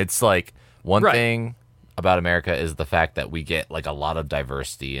 I mean, it's like one Right. thing about America is the fact that we get like a lot of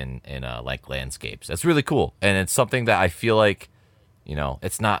diversity in like landscapes. It's really cool, and it's something that I feel like, you know,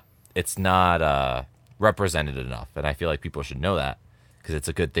 it's not represented enough, and I feel like people should know that because it's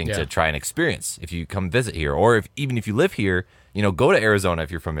a good thing Yeah. to try and experience if you come visit here, or even if you live here, you know, go to Arizona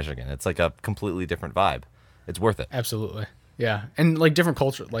if you're from Michigan. It's like a completely different vibe. It's worth it. Absolutely. Yeah. And like different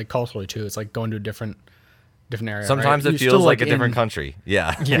culture, like culturally too. It's like going to a different area. Sometimes right? it You're feels still, like a in- different country.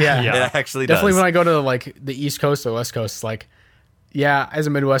 Yeah. Yeah. It actually Definitely does. when I go to like the East Coast or West Coast, it's like, yeah, as a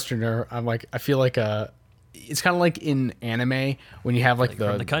Midwesterner, I'm like, I feel like it's kind of like in anime when you have like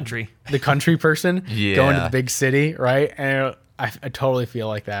From the country. the country person Yeah. going to the big city, right? And I totally feel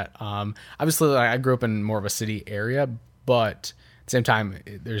like that. Obviously, like, I grew up in more of a city area, but at the same time,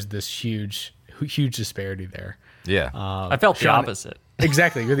 there's this huge disparity there. Yeah. I felt the Sean- opposite.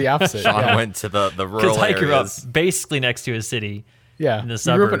 Exactly, you're the opposite. Sean yeah. went to the rural Because I grew up areas. basically next to a city Yeah, in the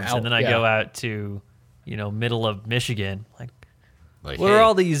You grew up suburbs, and then I yeah. go out to, you know, middle of Michigan. Like, Like, what hey, are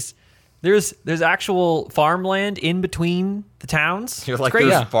all these? There's actual farmland in between the towns. You're It's like great.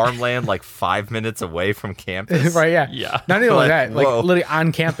 there's Yeah. farmland like 5 minutes away from campus. right? Yeah, Yeah. Not even like Like, that. Like whoa. literally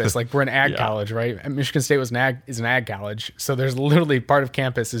on campus. Like we're an ag Yeah. college, right? And Michigan State is an ag college, so there's literally part of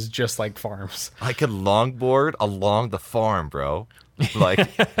campus is just like farms. I could longboard along the farm, bro. Like,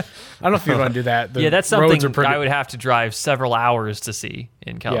 I don't know if you want to do that. The Yeah, that's roads something are pretty, I would have to drive several hours to see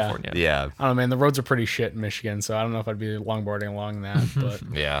in California. yeah, I don't know, man. The roads are pretty shit in Michigan, so I don't know if I'd be longboarding along that. But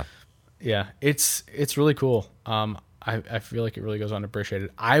yeah. yeah, it's really cool. I feel like it really goes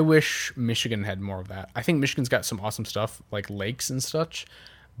unappreciated. I wish Michigan had more of that. I think Michigan's got some awesome stuff like lakes and such,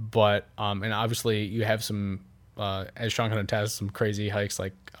 but and obviously you have some as Sean can attest, some crazy hikes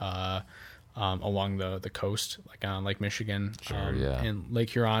like along the coast, like on Lake Michigan, yeah. and Lake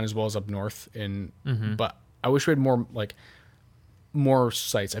Huron as well as up north. But I wish we had more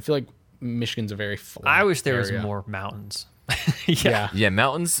sites. I feel like Michigan's a very flat I wish there was area. more mountains. Yeah. Yeah,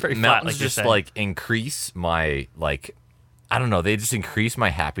 mountains Pretty flat, like you're just saying. like increase my like I don't know, they just increase my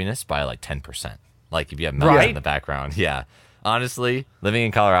happiness by like 10%. Like if you have mountains Right. in the background. Yeah. Honestly, living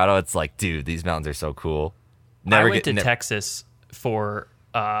in Colorado, it's like, dude, these mountains are so cool. I went to Texas for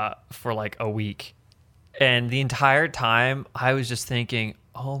like a week, and the entire time I was just thinking,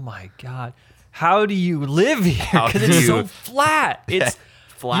 "Oh my god, how do you live here? Because do it's so you- flat. It's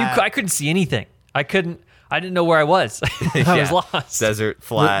flat. I couldn't see anything. I didn't know where I was. I was lost. Desert,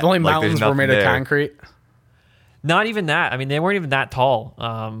 flat. The only like, there's mountains were nothing made there. of concrete. Not even that. I mean, they weren't even that tall.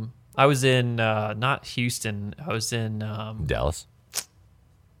 I was in not Houston. I was in. Dallas.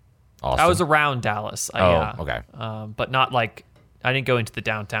 Austin. I was around Dallas. okay. But not like I didn't go into the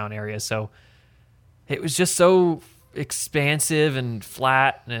downtown area, so it was just so expansive and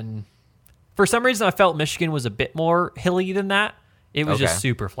flat. And for some reason, I felt Michigan was a bit more hilly than that. It was Okay. just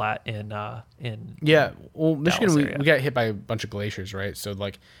super flat in Yeah, well, Michigan, Dallas we area. got hit by a bunch of glaciers, right? So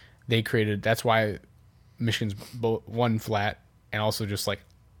like, they created. That's why Michigan's one flat, and also just like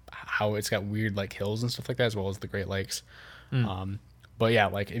how it's got weird like hills and stuff like that, as well as the Great Lakes. But yeah,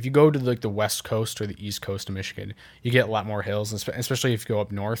 like if you go to like the West Coast or the East Coast of Michigan, you get a lot more hills, and especially if you go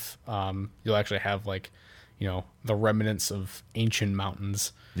up north, you'll actually have like, you know, the remnants of ancient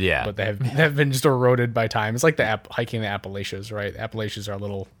mountains. Yeah. But they have been just eroded by time. It's like hiking the Appalachians, right? The Appalachians are a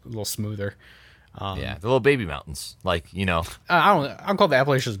little smoother. Yeah, the little baby mountains. Like, you know, I'm called the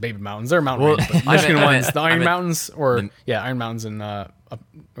Appalachians baby mountains. They're mountain Well, range, but I Michigan meant- ones, the I Iron meant- Mountains, Iron Mountains in up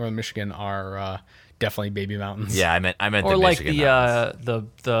northern Michigan are definitely baby mountains. yeah, I meant or the like Michigan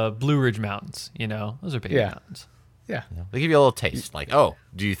mountains. the Blue Ridge Mountains. You know, those are big Yeah. mountains. yeah. They give you a little taste. Like, oh,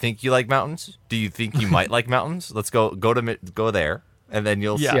 do you think you like mountains? Do you think you might like mountains? Let's go there, and then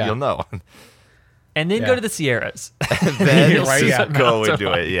you'll Yeah. you'll know. And then Yeah. go to the Sierras. then You'll see just what go mountains and do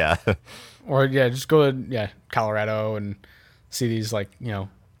are it. Yeah. Or just go to Colorado and see these 14ers.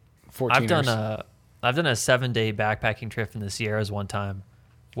 I've done a 7-day backpacking trip in the Sierras one time,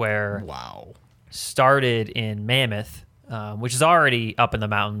 where wow. started in Mammoth, which is already up in the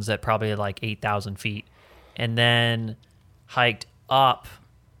mountains at probably like 8,000 feet, and then hiked up.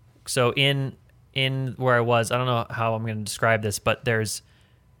 So in where I was, I don't know how I'm going to describe this, but there's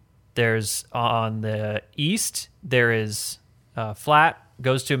on the east, there is flat,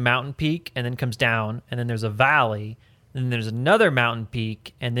 goes to a mountain peak, and then comes down, and then there's a valley Then there's another mountain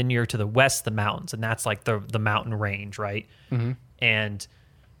peak, and then you're to the west of the mountains, and that's like the mountain range, right? Mm-hmm. And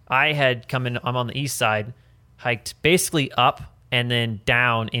I had I'm on the east side, hiked basically up and then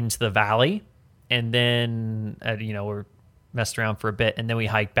down into the valley, and then we're messed around for a bit, and then we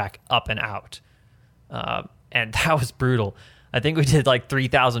hiked back up and out, and that was brutal. I think we did like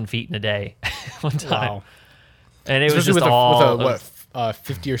 3,000 feet in a day one time. Wow. And it was just with a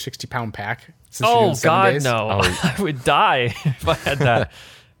 50 or 60 pound pack. Oh God, days? No! I would die if I had that.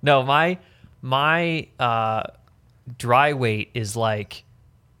 No, my dry weight is like,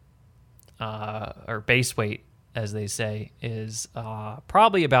 or base weight, as they say, is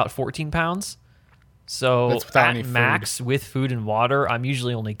probably about 14 pounds. So at max with food and water, I'm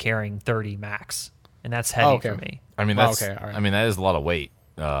usually only carrying 30 max, and that's heavy for me. I mean, that's I mean that is a lot of weight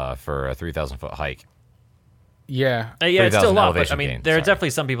for a 3,000 foot hike. Yeah. It's still a lot, but I mean, there are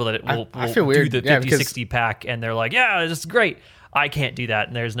definitely some people that will feel weird. do the 50, 60 pack, and they're like, yeah, this is great. I can't do that,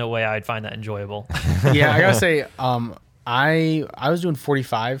 and there's no way I'd find that enjoyable. Yeah, I gotta say, I was doing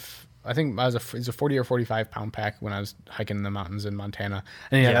 45. I think it was a 40 or 45 pound pack when I was hiking in the mountains in Montana.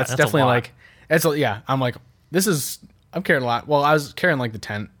 And that's definitely like, I'm like, I'm carrying a lot. Well, I was carrying like the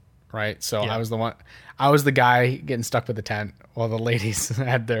tent, right? So I was the guy getting stuck with the tent while the ladies didn't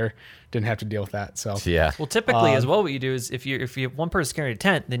have to deal with that. So yeah. Well, typically as well, what you do is if you have one person carrying a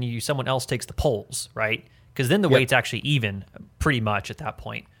tent, then someone else takes the poles, right? Because then the weight's actually even pretty much at that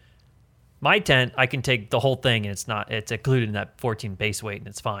point. My tent, I can take the whole thing, and it's included in that 14 base weight, and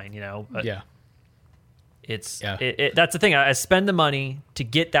it's fine, But that's the thing. I spend the money to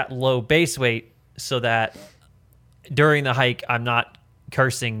get that low base weight so that during the hike, I'm not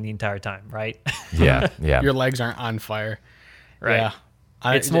cursing the entire time, right? Yeah. Your legs aren't on fire. Right. Yeah.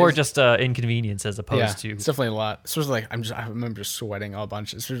 It's more just inconvenience as opposed to... It's definitely a lot. Especially like I remember just sweating a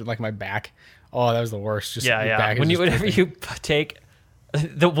bunch. Especially like my back. Oh, that was the worst. Just back whenever you take...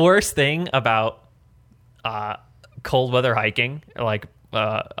 The worst thing about cold weather hiking, like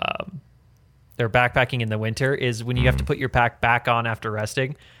or backpacking in the winter, is when you have to put your pack back on after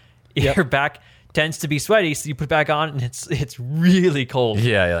resting. Your back tends to be sweaty, so you put it back on, and it's really cold.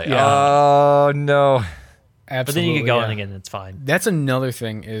 Yeah, you're like, oh no. Absolutely, but then you get going again, and it's fine. That's another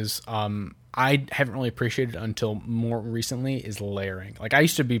thing is I haven't really appreciated until more recently is layering. Like I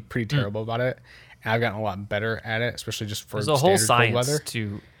used to be pretty terrible about it. And I've gotten a lot better at it, especially just for there's a whole science weather.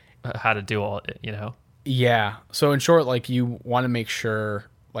 To how to do all it, Yeah. So in short, like you want to make sure,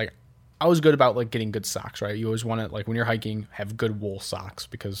 like I was good about like getting good socks, right? You always want to, like when you're hiking, have good wool socks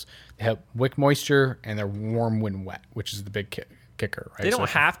because they have wick moisture and they're warm when wet, which is the big kicker, right? They don't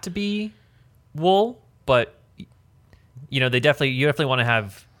have to be wool, but you definitely want to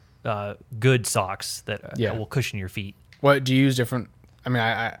have good socks that will cushion your feet. What do you use different? I mean,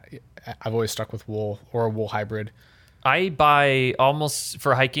 I've always stuck with wool or a wool hybrid. I buy almost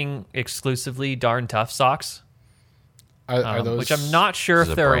for hiking exclusively Darn Tough socks. Are those? Which I'm not sure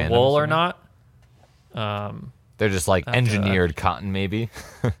if they're wool or not. They're just like engineered cotton, maybe.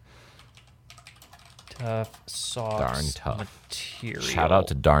 Tough socks. Darn Tough. Material. Shout out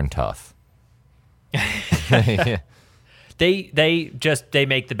to Darn Tough. They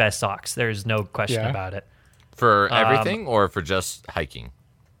make the best socks. There's no question about it. For everything or for just hiking?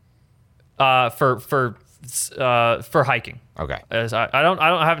 For hiking. Okay.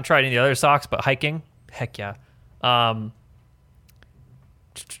 I haven't tried any other socks, but hiking, heck yeah. I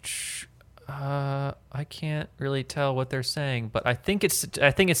can't really tell what they're saying, but I think it's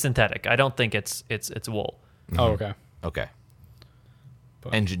synthetic. I don't think it's wool. Mm-hmm. Oh, okay. Okay.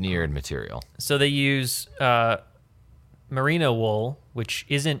 Engineered material. So they use merino wool, which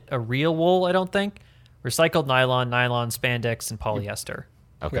isn't a real wool, I don't think. Recycled nylon, spandex, and polyester.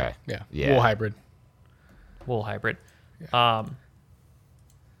 Okay. Yeah. Wool hybrid.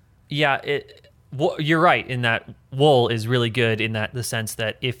 Yeah. You're right in that wool is really good in the sense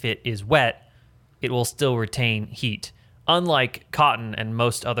that if it is wet, it will still retain heat. Unlike cotton and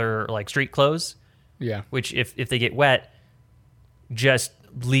most other like street clothes. Yeah. Which if they get wet, just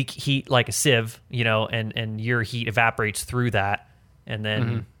leak heat like a sieve, and your heat evaporates through that, and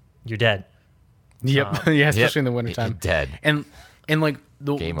then you're dead. Yep. Yeah, especially in the wintertime. Dead. And like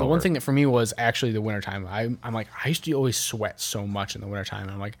the one thing that for me was actually the wintertime. I'm like, I used to always sweat so much in the wintertime.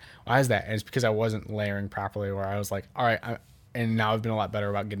 I'm like, why is that? And it's because I wasn't layering properly, where I was like, all right, and now I've been a lot better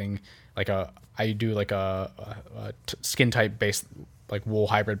about getting like I do like a skin type base, like wool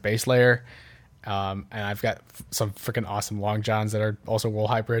hybrid base layer. And I've got some freaking awesome long johns that are also wool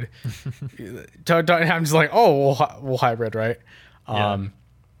hybrid. I'm just like, oh, wool hybrid, right? I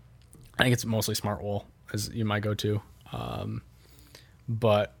think it's mostly smart wool as you might go to.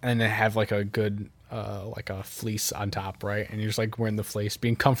 and then have like a good like a fleece on top, right? And you're just like wearing the fleece,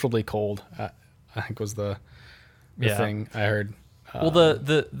 being comfortably cold. I think was the thing I heard. Well,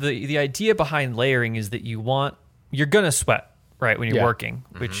 the idea behind layering is that you're gonna sweat, right, when you're working,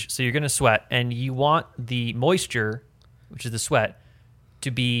 so you're gonna sweat, and you want the moisture, which is the sweat,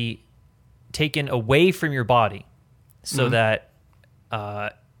 to be taken away from your body, so that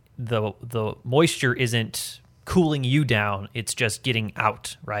the moisture isn't cooling you down; it's just getting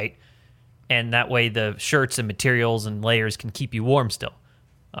out, right? And that way, the shirts and materials and layers can keep you warm still.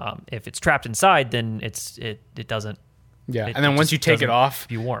 If it's trapped inside, then it doesn't. Yeah, and then once you take it off,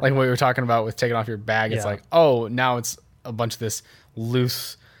 be warm. like what we were talking about with taking off your bag, it's like, oh, now it's a bunch of this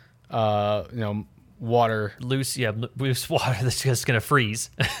loose, water. Loose water that's just gonna freeze.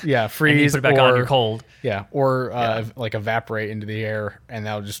 Yeah, freeze. And you put it back on, you're cold. Yeah, or like evaporate into the air, and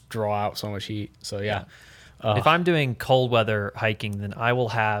that'll just draw out so much heat. So yeah. If I'm doing cold weather hiking, then I will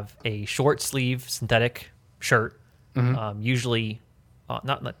have a short sleeve synthetic shirt, usually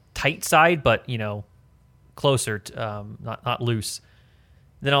not the tight side, but closer to, not loose.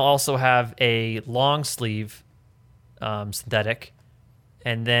 Then I'll also have a long sleeve synthetic,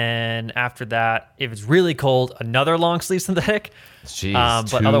 and then after that, if it's really cold, another long sleeve synthetic.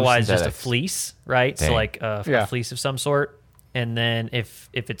 Jeez, but otherwise, synthetics. just a fleece, right? Dang. So like a fleece of some sort. And then if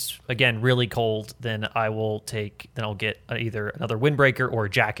it's again really cold, then I'll get either another windbreaker or a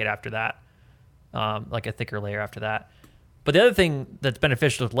jacket after that, like a thicker layer after that. But the other thing that's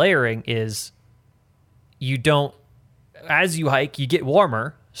beneficial with layering is as you hike, you get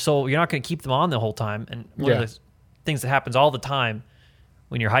warmer, so you're not going to keep them on the whole time. And one of the things that happens all the time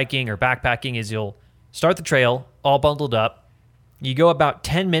when you're hiking or backpacking is you'll start the trail all bundled up. You go about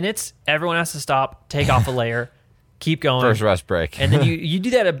 10 minutes, everyone has to stop, take off a layer, keep going. First rest break. And then you do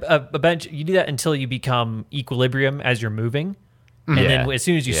that you do that until you become equilibrium as you're moving. And then as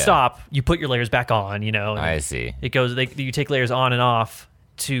soon as you stop, you put your layers back on, I see. It goes, you take layers on and off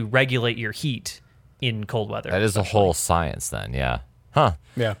to regulate your heat in cold weather. That is a whole science then, yeah. Huh.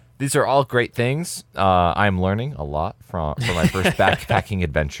 Yeah. These are all great things. I'm learning a lot from my first backpacking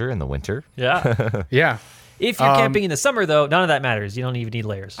adventure in the winter. Yeah. Yeah. If you're camping in the summer, though, none of that matters. You don't even need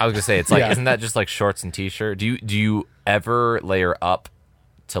layers. I was gonna say, it's like, isn't that just like shorts and t-shirt? Do you ever layer up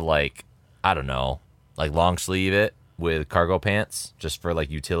to like, I don't know, like long sleeve it with cargo pants just for like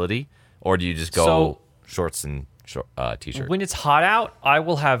utility, or do you just go shorts and t-shirt? When it's hot out, I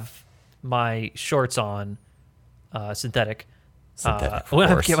will have my shorts on, synthetic. When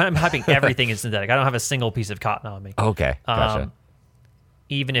I'm hiking, everything is synthetic. I don't have a single piece of cotton on me. Okay, gotcha.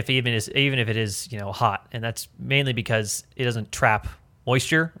 Even if it is hot, and that's mainly because it doesn't trap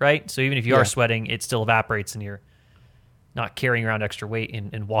moisture, right? So even if you are sweating, it still evaporates, and you're not carrying around extra weight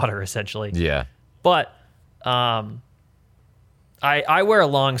in water, essentially. Yeah. But I wear a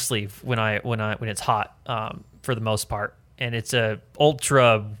long sleeve when it's hot, for the most part, and it's a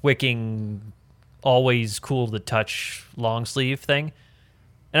ultra wicking, always cool to the touch long sleeve thing.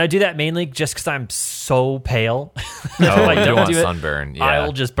 And I do that mainly just because I'm so pale. If I don't do sunburn. Yeah. I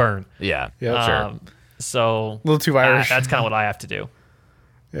will just burn. Yeah, sure. So A little too Irish. That's kind of what I have to do.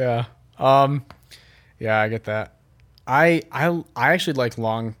 Yeah. Yeah, I get that. I actually like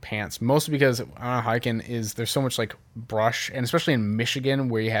long pants, mostly because hiking there's so much like brush, and especially in Michigan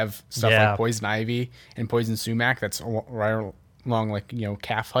where you have stuff like poison ivy and poison sumac that's right along like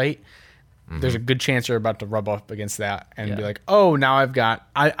calf height. There's a good chance you're about to rub up against that and be like, oh, now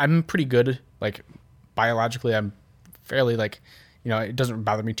I'm pretty good. Like biologically, I'm fairly like, it doesn't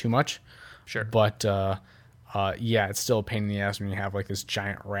bother me too much. Sure. But, it's still a pain in the ass when you have like this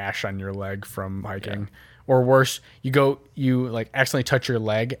giant rash on your leg from hiking. Or worse, you like accidentally touch your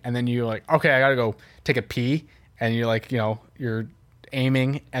leg and then you're like, okay, I gotta go take a pee. And you're like, you're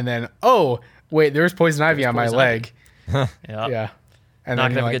aiming and then, oh, wait, there's poison ivy on my leg. Yeah. And not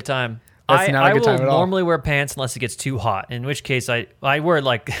then gonna have a good time. I will normally wear pants unless it gets too hot, in which case I wear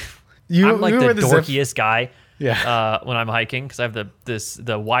like I'm like the dorkiest guy when I'm hiking, because I have the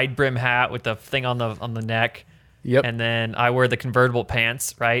wide brim hat with the thing on the neck. Yep. And then I wear the convertible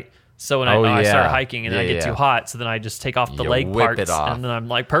pants, right? So when I start hiking and I get too hot, so then I just take off the leg parts and then I'm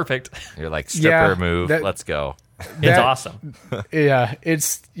like, perfect. You're like, stripper move, let's go. It's awesome. Yeah,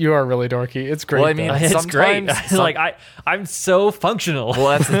 you are really dorky. It's great. Well, I mean, it's great. Like I'm so functional. Well,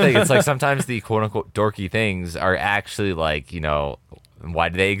 that's the thing. It's like sometimes the quote unquote dorky things are actually like, why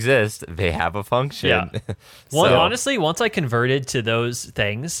do they exist? They have a function. Yeah. Honestly, once I converted to those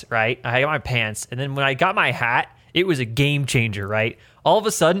things, right? I got my pants, and then when I got my hat, it was a game changer, right? All of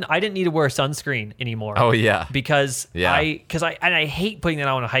a sudden, I didn't need to wear sunscreen anymore. Oh yeah, because I hate putting that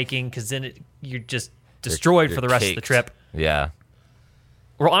on hiking, because then you're just destroyed for the rest of the trip. Yeah.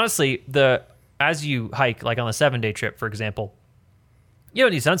 Well, honestly, as you hike, like on a 7-day trip, for example, you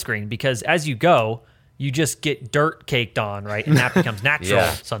don't need sunscreen because as you go, you just get dirt caked on, right? And that becomes natural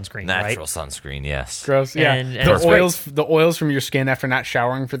sunscreen, Natural right? sunscreen, yes. Gross. Yeah. And The oils from your skin after not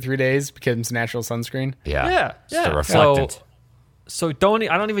showering for 3 days becomes natural sunscreen. Yeah. Yeah. It's the reflectant. So I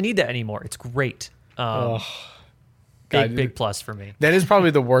don't even need that anymore. It's great. Big plus for me. That is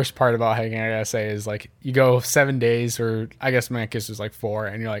probably the worst part about hiking, I gotta say, is like you go 7 days, or I guess Mancus is like 4,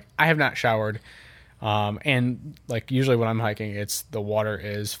 and you're like, I have not showered. And like usually when I'm hiking, the water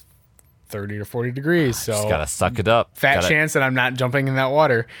is 30 to 40 degrees. So Just gotta suck it up. fat chance that I'm not jumping in that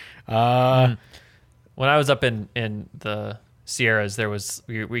water. When I was up in the Sierras,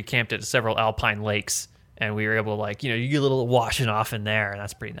 we camped at several alpine lakes, and we were able to you get a little washing off in there, and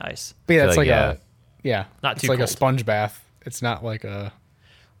that's pretty nice. But yeah, it's Like, not too it's like a cold. sponge bath. It's not like a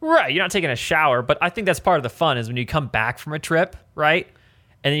Right, you're not taking a shower, but I think that's part of the fun is when you come back from a trip, right?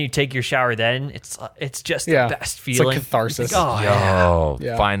 And then you take your shower. Then it's just the best It's feeling. like catharsis. Oh, yeah. Oh,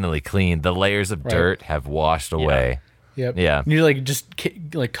 Yeah. finally clean. The layers of dirt have washed away. Yep. Yeah. And you just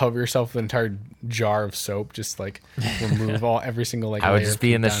cover yourself with an entire jar of soap. Just remove every single I would layer just of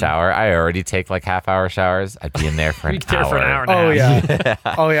be in the poop down. shower. I already take half-hour showers. I'd be in there for an You'd there hour. for an hour and a Oh half. yeah.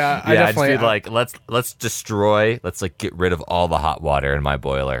 Oh yeah. I Yeah, I'd just definitely be like, let's destroy. Let's get rid of all the hot water in my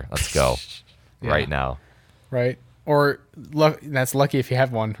boiler. Let's go right now. right. Or that's lucky if you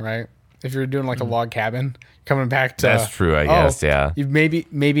have one, right? If you're doing a log cabin, coming back to That's true, I guess, yeah. You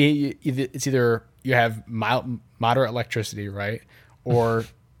it's either you have moderate electricity, right? Or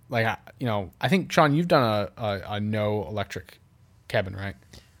I think Sean, you've done a no electric cabin, right?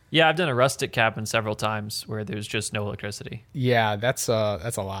 Yeah, I've done a rustic cabin several times where there's just no electricity. Yeah, that's a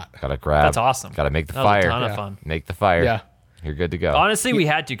lot. Gotta grab. That's awesome. Gotta make the That was fire. a ton of fun. Make the fire. Yeah. You're good to go. Honestly, we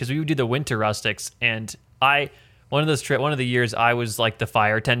had to because we would do the winter rustics, and one of the years I was like the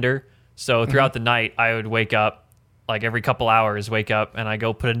fire tender. So throughout the night, I would wake up every couple hours, and I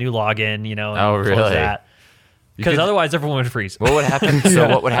go put a new log in, and close really? that. Because otherwise, everyone would freeze. What would happen? So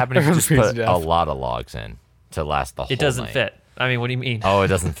what would happen if you just Freeze put to a death. lot of logs in to last the whole It doesn't night? fit. I mean, what do you mean? Oh, it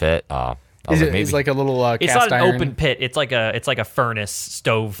doesn't fit. I was Is like, it? maybe. It's like a little It's cast not an iron. open pit. It's like a furnace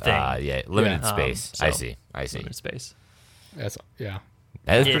stove thing. Yeah, limited Yeah. space. So- I see. Limited space. Yeah.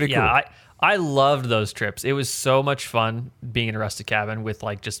 That is pretty cool. Yeah, I loved those trips. It was so much fun being in a rustic cabin with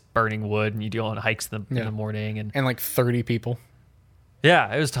just burning wood, and you do on hikes in the morning, and And 30 people.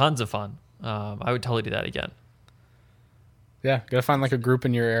 yeah, it was tons of fun. I would totally do that again. Yeah, gotta find a group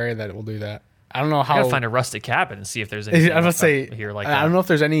in your area that will do that. I don't know how. I gotta find a rustic cabin and see if there's anything. I must say here like I that. don't know if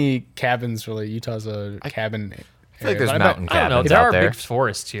there's any cabins really. Utah's a cabin. I feel like there's area, but mountain I don't know. cabins There out are there. big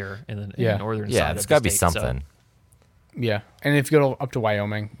forests here in the Yeah. northern side. Yeah, of it's the got to be state, so- something. Yeah, and if you go up to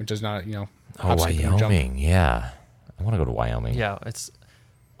Wyoming, which is not Oh, hop, skip, and jump. Wyoming. Yeah. I want to go to Wyoming. Yeah, it's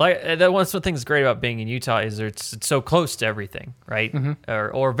that one thing that's great about being in Utah is it's so close to everything, right?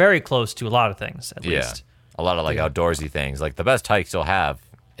 Or very close to a lot of things at Yeah. least. A lot of outdoorsy things. The best hikes you'll have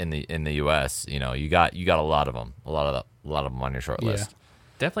in the US, you got a lot of them. A lot of them on your short Yeah. list.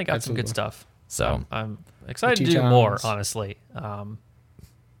 Definitely got some Absolutely. good stuff. So, I'm excited to Teach do more, ons. honestly,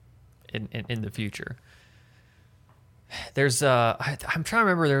 in the future. There's I'm trying to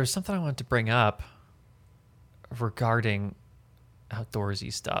remember. There was something I wanted to bring up regarding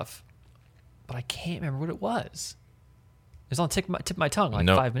outdoorsy stuff, but I can't remember what it was. It was on tip of my tongue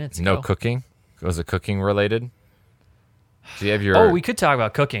 5 minutes ago. No cooking? Was it cooking related? Do you have your Oh, we could talk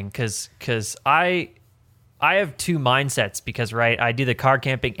about cooking because I have two mindsets because I do the car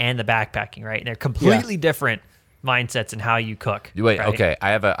camping and the backpacking, right, and they're completely different mindsets in how you cook. Wait, right? okay. I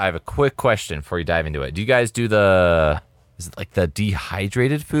have a quick question before you dive into it. Do you guys do the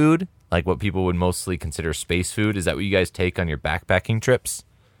dehydrated food? Like what people would mostly consider space food? Is that what you guys take on your backpacking trips?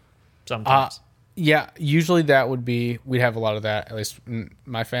 Sometimes. Yeah, usually that would be we'd have a lot of that. At least in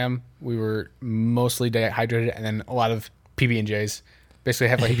my fam, we were mostly dehydrated, and then a lot of PB&Js. Basically,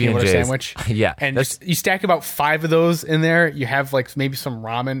 have a peanut butter PB&Js. sandwich. Yeah, and that's- you stack about 5 of those in there. You have maybe some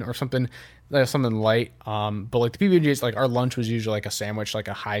ramen or something light. But the PB&Js, our lunch was usually a sandwich,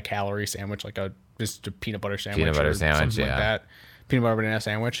 a high calorie sandwich, just a peanut butter sandwich. Peanut butter or sandwich, something yeah. like that. Peanut butter banana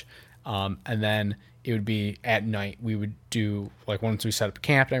sandwich. And then it would be at night. We would do once we set up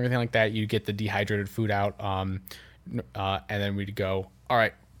camp and everything like that. You get the dehydrated food out, and then we'd go. All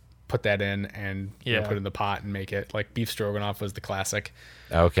right, put that in and put it in the pot and make it. Beef stroganoff was the classic.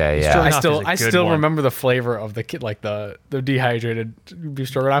 Okay, yeah. Stroganoff is a I good still one. remember the flavor of the the dehydrated beef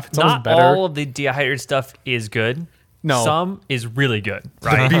stroganoff. It's almost Not better. all of the dehydrated stuff is good. No. Some is really good, The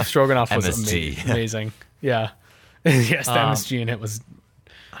right? beef stroganoff was MSG. amazing. Yeah, yes, the MSG in it was.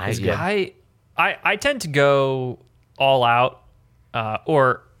 Yeah. I tend to go all out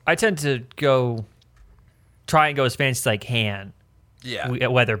or I tend to try and go as fancy as I can. Yeah.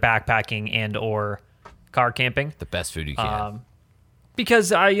 Whether backpacking and or car camping. The best food you can.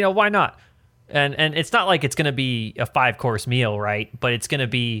 Because why not? And it's not like it's going to be a 5-course meal, right? But it's going to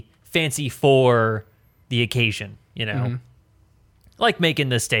be fancy for the occasion, like making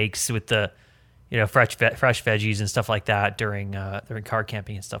the steaks with the fresh veggies and stuff like that during car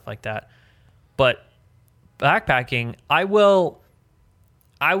camping and stuff like that. But backpacking, I will.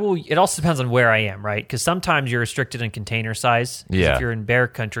 It also depends on where I am, right? Because sometimes you're restricted in container size. Yeah. If you're in bear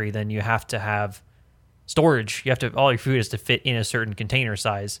country, then you have to have storage. You have to all your food has to fit in a certain container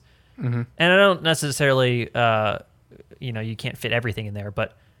size. Mm-hmm. And I don't necessarily, you can't fit everything in there,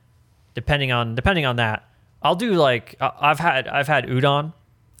 but depending on that, I'll do like I've had udon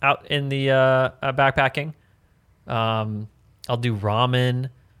out in the backpacking. I'll do ramen.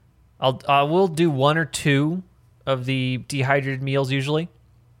 I will do 1 or 2 of the dehydrated meals usually.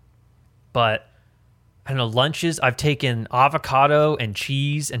 But I don't know, lunches, I've taken avocado and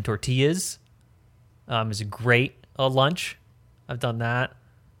cheese and tortillas. Is a great lunch. I've done that.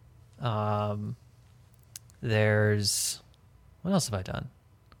 There's what else have I done?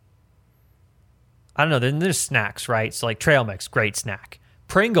 I don't know. Then there's snacks, right? So like trail mix, great snack.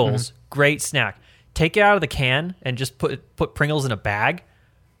 Pringles, great snack. Take it out of the can and just put Pringles in a bag.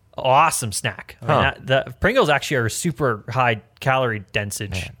 Awesome snack. I mean, the Pringles actually are super high calorie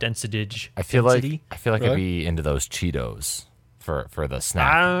density. I feel like I'd be into those Cheetos for the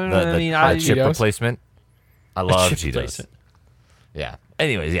snack. I chip Cheetos? Replacement. I love chip Cheetos. replacement. Yeah.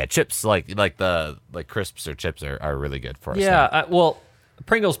 Anyways, yeah, chips like crisps or chips are really good for us. Yeah,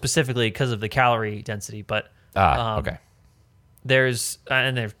 Pringles specifically because of the calorie density, but okay. there's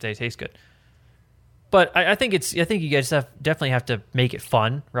and they taste good. But I think you guys definitely have to make it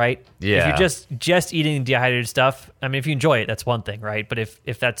fun, right? Yeah. If you're just eating dehydrated stuff, I mean, if you enjoy it, that's one thing, right? But if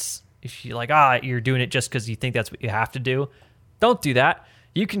you're like you're doing it just because you think that's what you have to do, don't do that.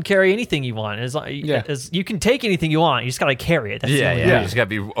 You can carry anything you want. As you can take anything you want. You just gotta carry it. That's the only You just gotta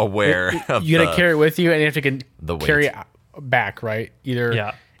be aware. Of You gotta carry it with you, and you have to the weight. carry it back, right?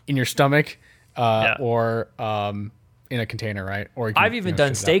 Either in your stomach or in a container, right? Or you can, I've even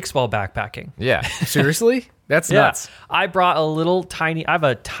done steaks while backpacking. Yeah. Seriously? That's nuts. I brought I have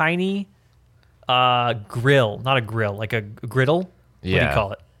a tiny grill, not a grill, like a griddle. What do you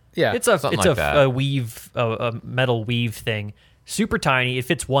call it? Yeah, It's a that. a metal weave thing. Super tiny. It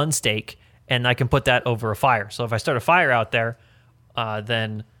fits one steak, and I can put that over a fire. So if I start a fire out there,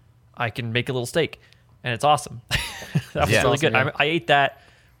 then I can make a little steak, and it's awesome. That was really good. Yeah. I ate that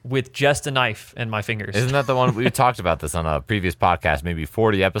with just a knife and my fingers. Isn't that the one we talked about this on a previous podcast, maybe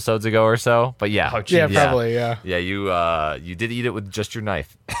 40 episodes ago or so? But yeah, Oh, geez. probably. Yeah. yeah, you did eat it with just your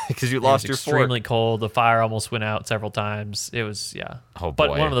knife because you It lost was your extremely fork. cold. The fire almost went out several times. It was Oh, but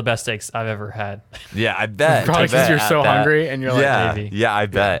boy. one of the best steaks I've ever had. Yeah, I bet. Probably I because bet you're at so that. hungry and you're like, Yeah, maybe. yeah, I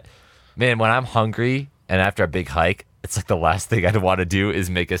bet. Man, when I'm hungry and after a big hike, it's like the last thing I'd want to do is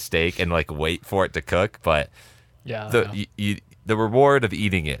make a steak and like wait for it to cook. But Yeah. the reward of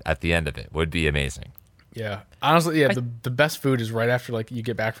eating it at the end of it would be amazing. yeah. Honestly, yeah. The best food is right after like you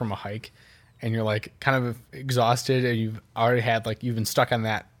get back from a hike, and you're like kind of exhausted, and you've already had like you've been stuck on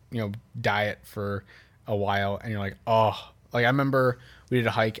that diet for a while, and you're like, oh, like I remember we did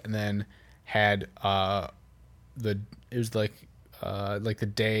a hike and then had it was like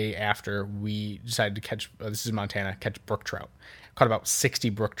the day after we decided to catch this is in Montana, catch brook trout. Caught about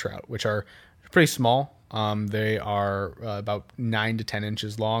 60 brook trout, which are pretty small. They are about 9 to 10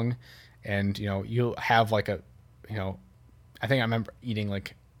 inches long, and you'll have like I think I remember eating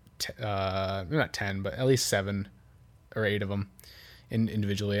like not 10, but at least 7 or 8 of them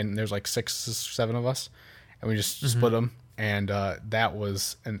individually, and there's like 6 or 7 of us, and we just split them, and that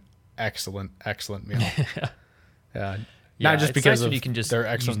was an excellent meal. Not just it's because nice when of you can just they're use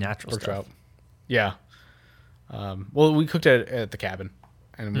excellent natural brook stuff. trout. Yeah. Well, we cooked it at the cabin,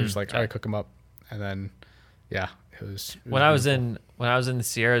 and we were just like, all right, cook them up, and then it was When I was in the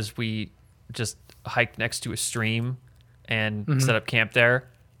Sierras, we just hiked next to a stream and set up camp there,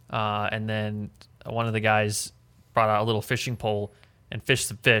 and then one of the guys brought out a little fishing pole and fished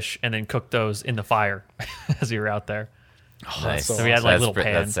some fish, and then cooked those in the fire as we were out there. Nice. so So we had like little That's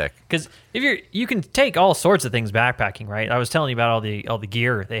pans. sick. Because if you can take all sorts of things backpacking, right? I was telling you about all the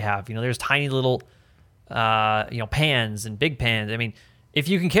gear they have. There's tiny little pans and big pans. I mean, if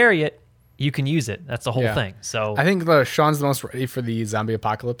you can carry it, you can use it. That's the whole thing. So I think Sean's the most ready for the zombie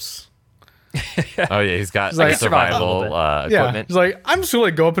apocalypse. Oh yeah, he's got like- like survival Yeah, equipment. he's like, I'm just gonna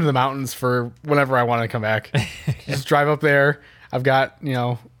like, go up into the mountains for whenever I want to come back. Just drive up there. I've got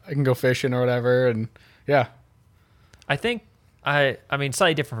I can go fishing or whatever, and yeah. I think I mean,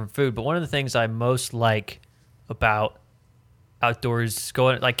 slightly different from food, but one of the things I most like about outdoors,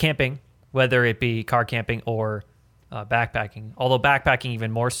 going like camping, whether it be car camping or backpacking, although backpacking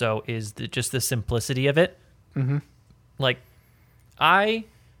even more so, is just the simplicity of it. Mm-hmm. Like,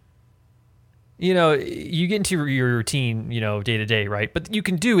 you get into your routine, day to day, right? But you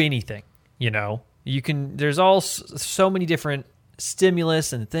can do anything, there's so many different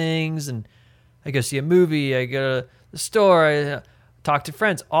stimulus and things, and I go see a movie, I go to the store, I talk to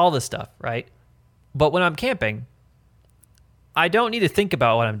friends, all this stuff, right? But when I'm camping, I don't need to think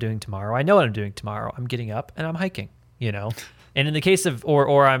about what I'm doing tomorrow. I know what I'm doing tomorrow. I'm getting up and I'm hiking, And in the case of,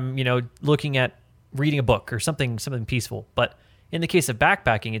 or I'm, looking at reading a book or something peaceful. But in the case of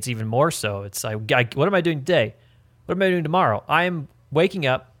backpacking, it's even more so. It's like, what am I doing today? What am I doing tomorrow? I am waking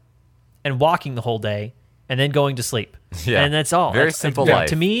up and walking the whole day and then going to sleep. Yeah. And that's all. Very simple life.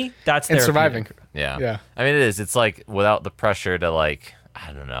 To me, that's And therapeutic. surviving. Yeah. Yeah. I mean, it is. It's like without the pressure to I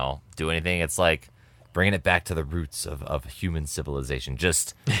don't know, do anything. It's like bringing it back to the roots of human civilization.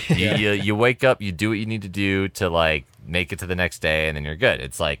 Just you wake up, you do what you need to do to make it to the next day, and then you're good.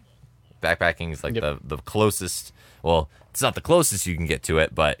 It's like backpacking is the closest. Well, it's not the closest you can get to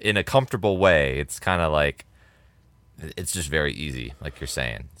it, but in a comfortable way, it's kind of like it's just very easy, like you're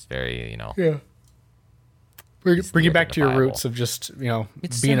saying. It's very Yeah. Bring you back to your identifiable. roots of just,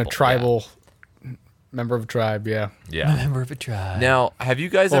 It's being simple. a tribal member of a tribe. Yeah. Yeah. Member of a tribe. Now, have you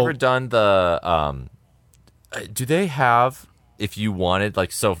guys ever done the? Do they have? If you wanted,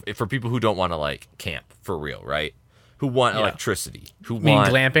 for people who don't want to camp for real, right? Who want electricity? Who Mean want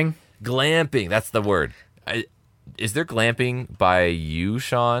glamping? glamping? That's the word. Is there glamping by you,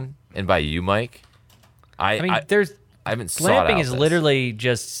 Sean, and by you, Mike? I mean, I haven't sought glamping out is this. literally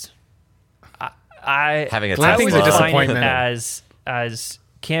just I Having a Glamping Tesla. is a define it disappointment. as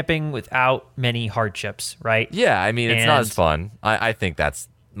camping without many hardships, right? Yeah, I mean, it's not And as fun. I think that's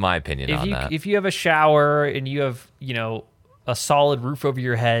my opinion on that. If you have a shower and you have a solid roof over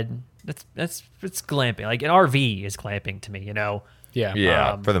your head, it's glamping. Like an RV is glamping to me. Yeah.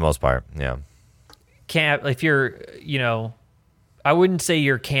 Yeah, for the most part. Yeah. Camp, if you're I wouldn't say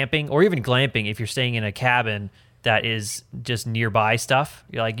you're camping or even glamping if you're staying in a cabin that is just nearby stuff.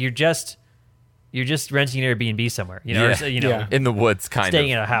 You're just renting an Airbnb somewhere, Yeah. or, Yeah. In the woods, kind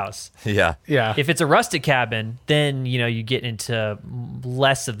staying of. in a house. Yeah. Yeah. If it's a rustic cabin, then you get into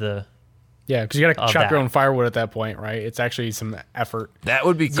less of the Yeah. Because you got to of chop your that. own firewood at that point, right? It's actually some effort. That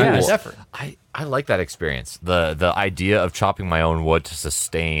would be cool. Yeah, it's effort. I like that experience. The idea of chopping my own wood to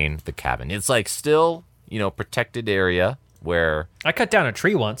sustain the cabin. It's still, protected area where I cut down a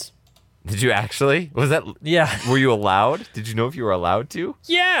tree once. did you actually? Was that Yeah. Were you allowed? Did you know if you were allowed to?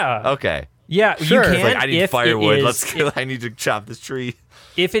 Yeah. Okay. Yeah, Sure. you It's can. I need if firewood. It is, I need to chop this tree.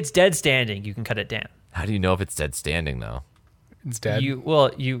 if it's dead standing, you can cut it down. How do you know if it's dead standing though? It's dead.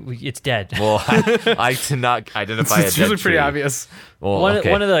 It's dead. Well, I did not identify It's a dead usually pretty tree. obvious. Well, One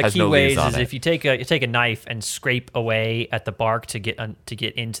okay. of the Has key no leaves ways on is it. if you take a knife and scrape away at the bark to get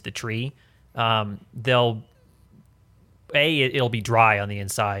into the tree, it'll be dry on the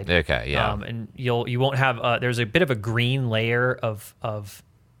inside. Okay, yeah. And you won't have there's a bit of a green layer of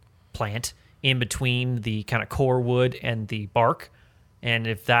plant in between the kind of core wood and the bark, and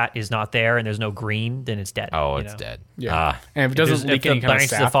if that is not there and there's no green, then it's dead. Oh, you it's know? dead. Yeah. Ah, And if it If doesn't leak the any kind of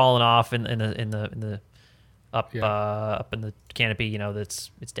branches have sap. fallen off in the up Yeah. up in the canopy, it's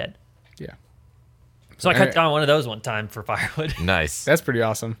dead. Yeah. So I And- cut down one of those one time for firewood. nice. That's pretty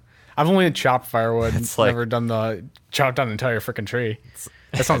awesome. I've only chopped firewood. It's like- Never done the chopped down an entire freaking tree.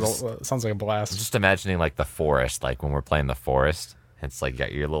 That sounds like a blast. Just imagining the forest, when we're playing the forest. It's you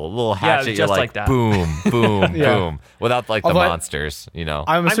got your little hatchet. You're just like that. boom, boom, Yeah. boom. Without the Although monsters,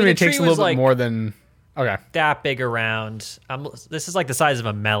 I'm assuming the it takes a tree was little bit like- more than. Okay. That big around. This is like the size of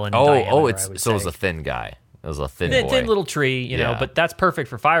a melon. Oh, diameter, I would it was a say. thin guy. It was a thin Thin, boy. thin little tree, Yeah. but that's perfect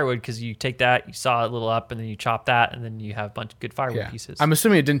for firewood because you take that, you saw it a little up, and then you chop that, and then you have a bunch of good firewood Yeah. pieces. I'm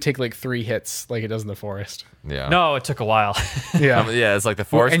assuming it didn't take 3 hits like it does in the forest. Yeah. No, it took a while. Yeah. Yeah, it's like the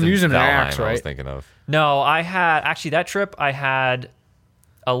forest and in using an Valheim axe, I was right? thinking of. No, I had actually that trip. I had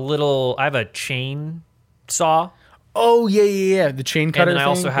I have a chain saw, Oh yeah, yeah, yeah. The chain cutter. and then I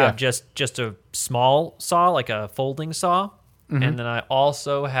also thing? have Yeah. just a small saw, like a folding saw, Mm-hmm. and then I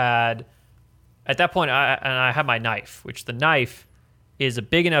also had at that point I had my knife, which the knife is a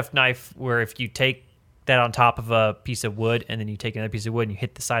big enough knife where if you take that on top of a piece of wood and then you take another piece of wood and you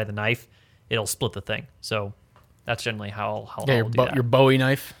hit the side of the knife, it'll split the thing. So that's generally how Yeah, I'll do that. your Bowie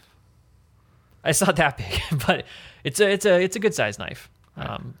knife. It's not that big, but it's a good size knife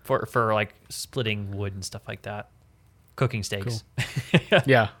for like splitting wood and stuff like that. Cooking steaks.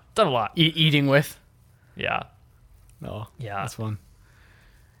 Yeah. Done a lot. Eating with. Yeah. No, Yeah. that's fun.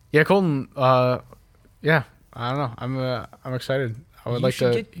 Yeah, Colton. Yeah, I don't know. I'm excited. I would like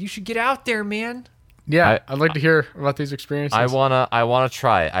to. You should get out there, man. Yeah, I'd like to hear about these experiences. I wanna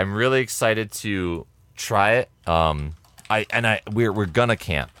try it. I'm really excited to try it. We're gonna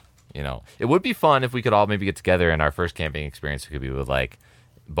camp. You know, it would be fun if we could all maybe get together, and our first camping experience could be with like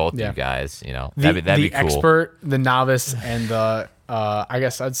both you guys. You know, that'd be cool. Expert, the novice, and the I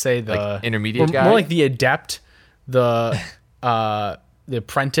guess I'd say the Like intermediate guy? more like the adept, the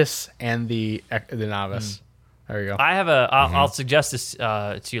apprentice, and the novice. There you go. I have I'll suggest this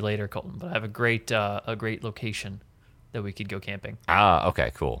to you later, Colton. But I have a great location that we could go camping. Ah,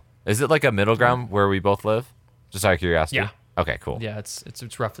 okay, cool. Is it like a middle ground where we both live? Just out of curiosity. Yeah. Okay, cool. Yeah, it's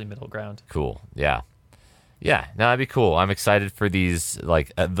roughly middle ground. Cool. Yeah. Yeah. No, that'd be cool. I'm excited for these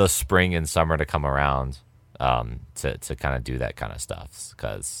like the spring and summer to come around, to kind of do that kind of stuff.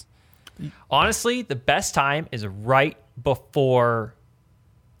 Because Honestly, the best time is right before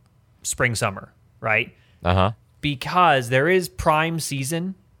spring summer, right? Because there is prime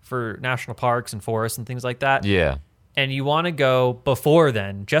season for national parks and forests and things like that. yeah. And you want to go before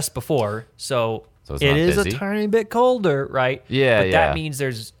then, just before. So it's it not is busy? a tiny bit colder, right? Yeah, But that means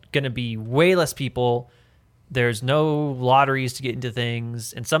there's going to be way less people. There's no lotteries to get into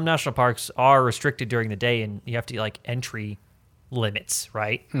things. And some national parks are restricted during the day, and you have to like entry limits,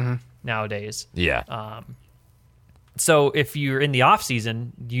 right? Nowadays. Yeah. So if you're in the off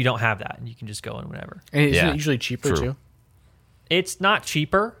season, you don't have that, and you can just go in whenever. And isn't Yeah, it usually cheaper true. too? It's not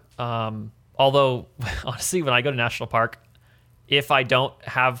cheaper. Although, honestly, when I go to national park, if I don't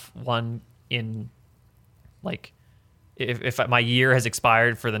have one in, like, if my year has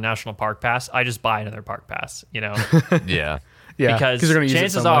expired for the national park pass, I just buy another park pass, you know? yeah. Yeah, Because they're gonna use it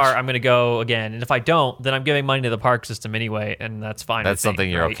chances so much. are I'm going to go again. And if I don't, then I'm giving money to the park system anyway, and that's fine. That's with me, something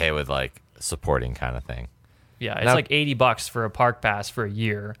you're right? okay with, like supporting kind of thing. Yeah, it's Now- like $80 for a park pass for a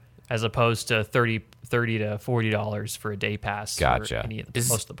year, as opposed to $30 to $40 for a day pass. Gotcha. For any of Is-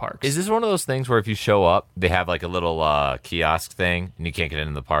 most of the parks. Is this one of those things where if you show up, they have like a little kiosk thing, and you can't get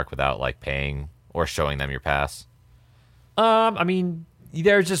into the park without like paying or showing them your pass? I mean,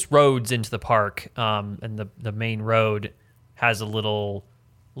 there's just roads into the park, and the main road has a little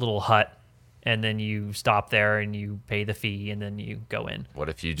hut, and then you stop there and you pay the fee, and then you go in. What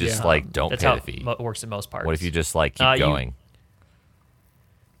if you just Yeah. like don't That's pay how the fee? it works in most parks. What if you just like keep You- going?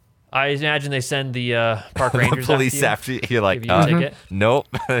 I imagine they send the park The rangers police after after you. You're like, give you a ticket. nope,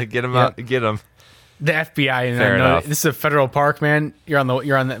 get him out, get him. The FBI, and Fair I know enough. this is a federal park, man. You're on the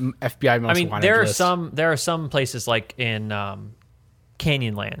FBI most I mean, wanted there are list. some places like in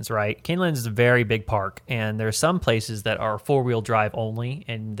Canyonlands, right? Canyonlands is a very big park, and there are some places that are 4-wheel drive only,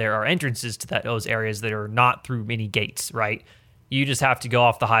 and there are entrances to those areas that are not through any gates, right? You just have to go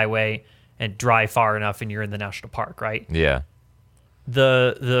off the highway and drive far enough, and you're in the national park, right? Yeah,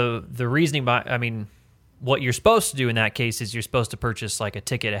 The reasoning what you're supposed to do in that case is you're supposed to purchase like a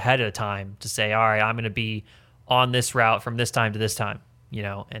ticket ahead of time to say, all right, I'm going to be on this route from this time to this time, you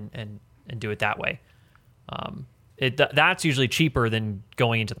know, and do it that way. That's usually cheaper than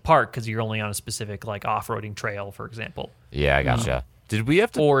going into the park because you're only on a specific like off-roading trail, for example. yeah, I gotcha. Did we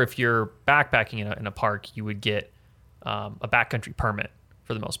have to? Or if you're backpacking in a park, you would get a backcountry permit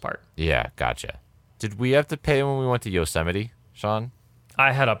for the most part. Yeah, gotcha. Did we have to pay when we went to Yosemite, Sean?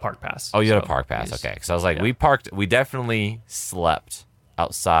 I had a park pass. Oh, you had a so park pass. yes. Okay, because I was like, Yeah. we definitely slept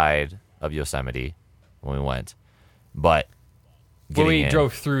outside of Yosemite when we went, but Well, we getting in-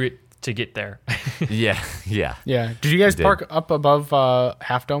 drove through it to get there. Yeah, yeah. Yeah. Did you guys did. park up above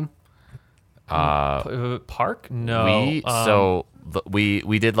Half Dome? Park? No.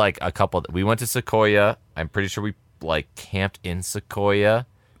 We did like a couple. We went to Sequoia. I'm pretty sure we like camped in Sequoia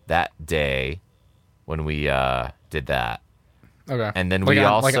that day when we did that. Okay. And then Like we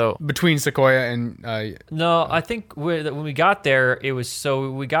on- like also between Sequoia and No, I think when we got there, it was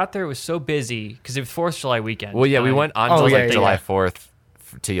so busy because it was 4th of July weekend. well, yeah, we And went on Oh, to yeah, like yeah, July yeah. 4th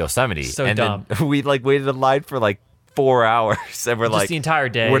to Yosemite, So and dumb. then we like waited in line for like 4 hours, and we're Just like, the entire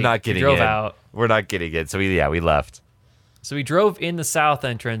day. we're not We getting drove in. out. We're not getting in. So we left. So we drove in the south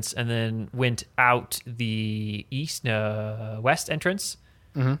entrance and then went out the west entrance,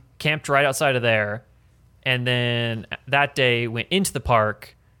 camped right outside of there, and then that day went into the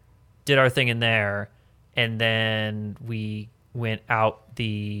park, did our thing in there, and then we went out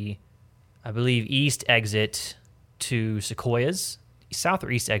the, I believe, east exit to Sequoias, south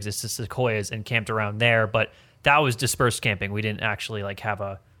or east exit to Sequoias, and camped around there. But that was dispersed camping. We didn't actually like have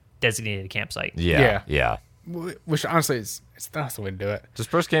a designated campsite. Yeah. which honestly is it's not the way to do it.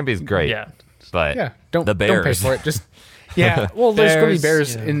 Dispersed camping is great. Yeah. But Yeah. Don't the don't pay Bears. for it. Just Yeah, well, there's going to be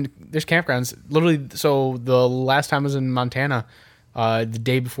bears yeah. in there's campgrounds. Literally, so the last time I was in Montana, the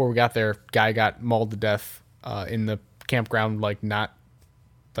day before we got there, guy got mauled to death in the campground, like not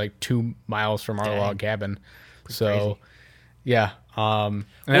like 2 miles from our Dang. log cabin. So, crazy. yeah. Well,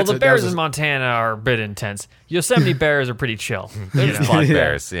 the bears in Montana are a bit intense. Yosemite bears are pretty chill. You know? Black Yeah.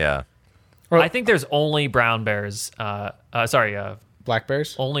 bears, yeah. I think there's only brown bears. black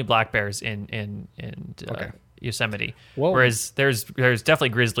bears. Only black bears in Okay. Yosemite. Whoa. Whereas there's definitely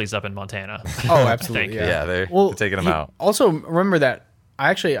grizzlies up in Montana. Oh, absolutely. Thank Yeah, Yeah, they're taking them out. Also, remember that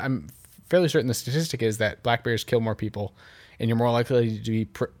I'm fairly certain the statistic is that black bears kill more people, and you're more likely to be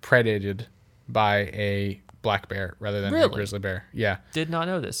predated by a black bear rather than a Really? grizzly bear. Yeah, Did not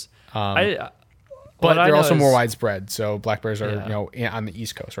know this. but what I they're know also more is- widespread. So black bears are Yeah. on the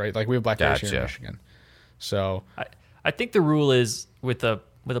East Coast, right? Like we have black bears here in Gotcha. Michigan. So I think the rule is with a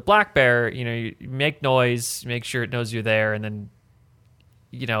black bear, you make noise, make sure it knows you're there, and then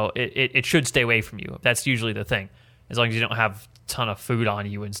it should stay away from you. That's usually the thing, as long as you don't have a ton of food on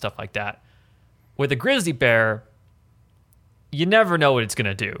you and stuff like that. With a grizzly bear, you never know what it's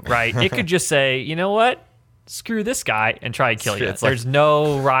gonna do, right? It could just say, you know what, screw this guy, and try and kill you. It's like- There's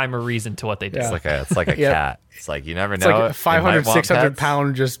no rhyme or reason to what they do. Yeah. It's like a Yep. cat. It's like you never it's know. like it. a 500, They might want 600 pets.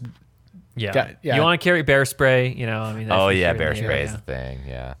 pound just Yeah. Yeah. You want to carry bear spray, I mean. Oh if yeah, you're- bear spray yeah. is the thing.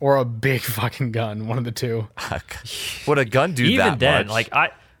 Yeah. or a big fucking gun, one of the two. Would a gun do Even that then, much?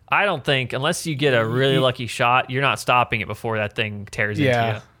 like I don't think unless you get a really lucky shot, you're not stopping it before that thing tears into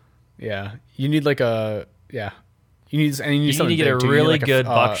Yeah, you. yeah. You need like a You need You need to something get a big, too. You need, really like, good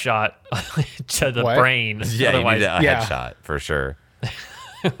buckshot to the What? brain. yeah, Otherwise, you need a Yeah. headshot for sure.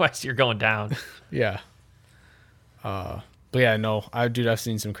 otherwise you're going down. Yeah. But yeah, no, I've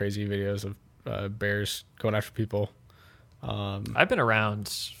seen some crazy videos of bears going after people. I've been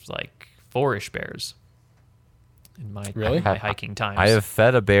around like 4-ish bears in my Really? my hiking times. I have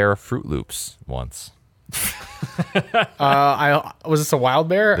fed a bear Fruit Loops once. Was this a wild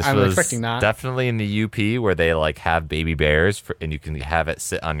bear? This I'm was expecting not. definitely in the UP where they like have baby bears and you can have it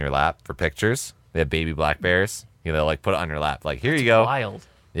sit on your lap for pictures. They have baby black bears. They'll like put it on your lap. Like here you go. Wild.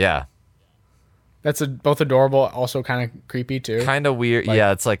 Yeah, That's both adorable, also kind of creepy too. kind of weird.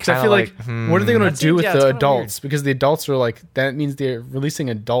 Yeah, it's like 'Cause I kind feel of like, like what are they going That to do seems- with yeah, the it's kinda adults? Because the adults are like, that means they're releasing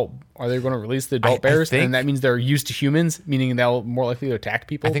adult. Are they going to release the adult I bears? think- And that means they're used to humans, meaning they'll more likely to attack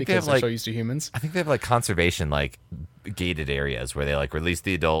people I think they because have, they're like- so used to humans. I think they have like conservation, like gated areas where they like release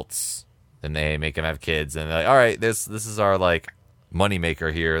the adults, then they make them have kids, and they're like, all right, this is our like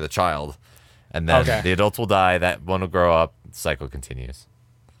moneymaker here, the child, and then Okay. the adults will die, that one will grow up, the cycle continues.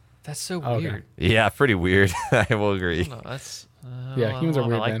 That's so Okay. weird. Yeah, pretty weird. I will agree. No, that's Yeah, humans are I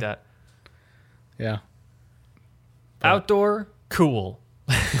weird, like man. that. Yeah. Outdoor, cool.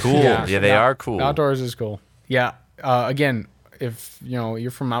 Cool. Yeah, they are cool. Outdoors is cool. Yeah. Again, if you're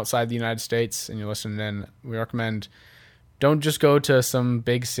from outside the United States and you're listening in, we recommend don't just go to some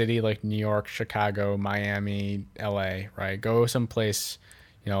big city like New York, Chicago, Miami, LA, right? Go someplace,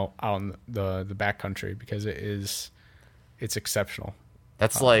 out in the backcountry because it's exceptional.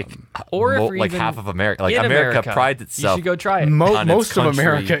 That's like Or if you're like even half of America. Like in America prides you itself. should go try it. on its Most of country.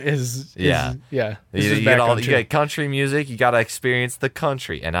 America is Yeah. yeah. You, This is you get you backcountry. get country music. You gotta experience the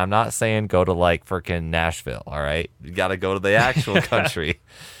country, and I'm not saying go to like freaking Nashville. All right, you gotta go to the actual country.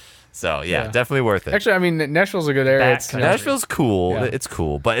 So yeah, Yeah. definitely worth it. Actually, I mean, Nashville's a good area. It's, Backcountry. Nashville's cool. Yeah. It's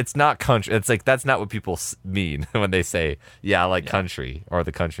cool, but it's not country. It's like that's not what people mean when they say, "Yeah, I like country" or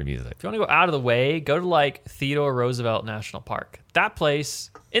the country music. If you want to go out of the way, go to like Theodore Roosevelt National Park. That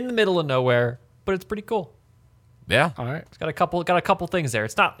place in the middle of nowhere, but it's pretty cool. Yeah, all right. It's got a couple things there.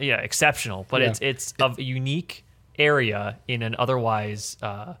 It's not exceptional, but Yeah. it's a unique area in an otherwise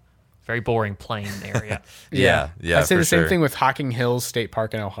very boring plain area. yeah. I'd say for the same sure. thing with Hocking Hills State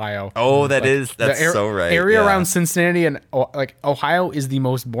Park in Ohio. Oh, that's the so right. Area yeah. around Cincinnati and like Ohio is the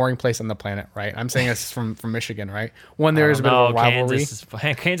most boring place on the planet, right? I'm saying this from Michigan, right? One, there is a bit of a rivalry.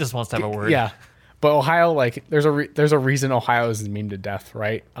 Kansas wants to have a word. Yeah, but Ohio, like, there's a reason Ohio is memed to death,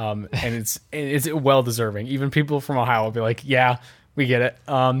 right? And it's well deserving. Even people from Ohio will be like, yeah, we get it.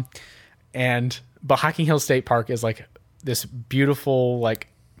 But Hocking Hills State Park is like this beautiful like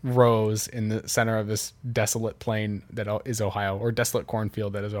rose in the center of this desolate plain that is Ohio, or desolate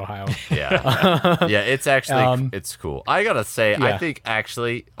cornfield that is Ohio. Yeah, yeah, it's actually it's cool. I gotta say, I Yeah. think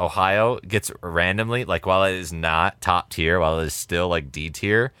actually Ohio gets randomly like while it is not top tier, while it is still like D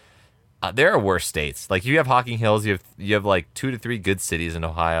tier. There are worse states. Like you have Hocking Hills, you have like 2 to 3 good cities in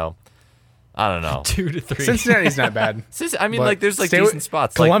Ohio. I don't know. 2 to 3. Cincinnati's not bad. I mean, but like there's like stay decent with-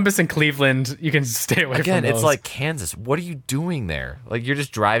 spots. Like, Columbus and Cleveland, you can stay away again, from those. it's like Kansas. What are you doing there? Like you're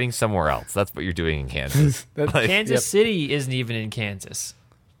just driving somewhere else. That's what you're doing in Kansas. That- Like, Kansas Yep. City isn't even in Kansas.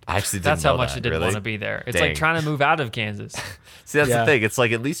 I actually didn't That's how know much that, I didn't really. want to be there. It's Dang. like trying to move out of Kansas. See, that's Yeah. the thing. It's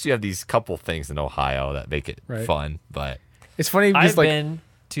like at least you have these couple things in Ohio that make it Right. fun. But It's funny because I've like been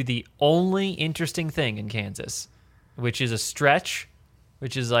to the only interesting thing in Kansas, which is a stretch,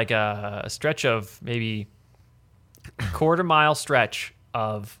 which is like a stretch of maybe quarter-mile stretch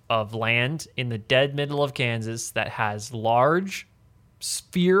of land in the dead middle of Kansas that has large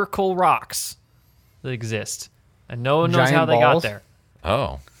spherical rocks that exist, and no one knows Giant how they balls? got there.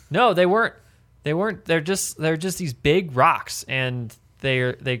 oh, No, they weren't. They weren't. They're just these big rocks, and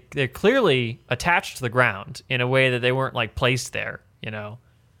they're clearly attached to the ground in a way that they weren't like placed there, you know.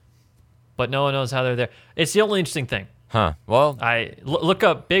 But no one knows how they're there. It's the only interesting thing. huh. Well, Look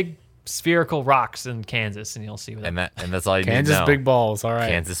up big spherical rocks in Kansas, and you'll see what. and that's all you need Kansas to know. big balls. All right.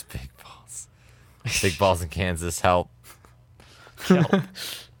 Kansas big balls. Big balls in Kansas help.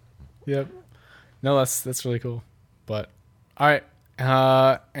 Yep. No, that's really cool. But all right.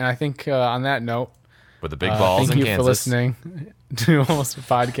 And I think on that note, With the big balls thank in you Kansas. for listening to Almost a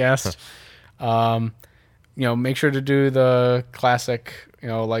Podcast. Make sure to do the classic,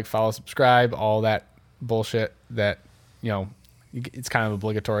 like, follow, subscribe, all that bullshit that, it's kind of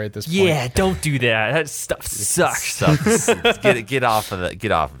obligatory at this point. Yeah, don't do that. That stuff sucks. Get off of it.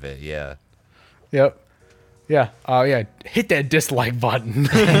 Get off of it. Yeah. Yep. Yeah. Yeah. Hit that dislike button.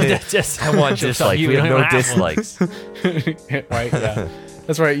 Just, I want dislikes. We have no dislikes. Right. Yeah.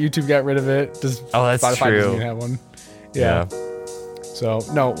 That's right. YouTube got rid of it. Oh, that's Spotify true. doesn't even have one. Yeah. So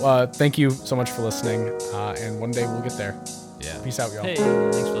no. Thank you so much for listening. And one day we'll get there. Yeah. Peace out, y'all. hey,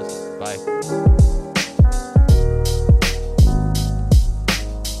 thanks for listening. Bye.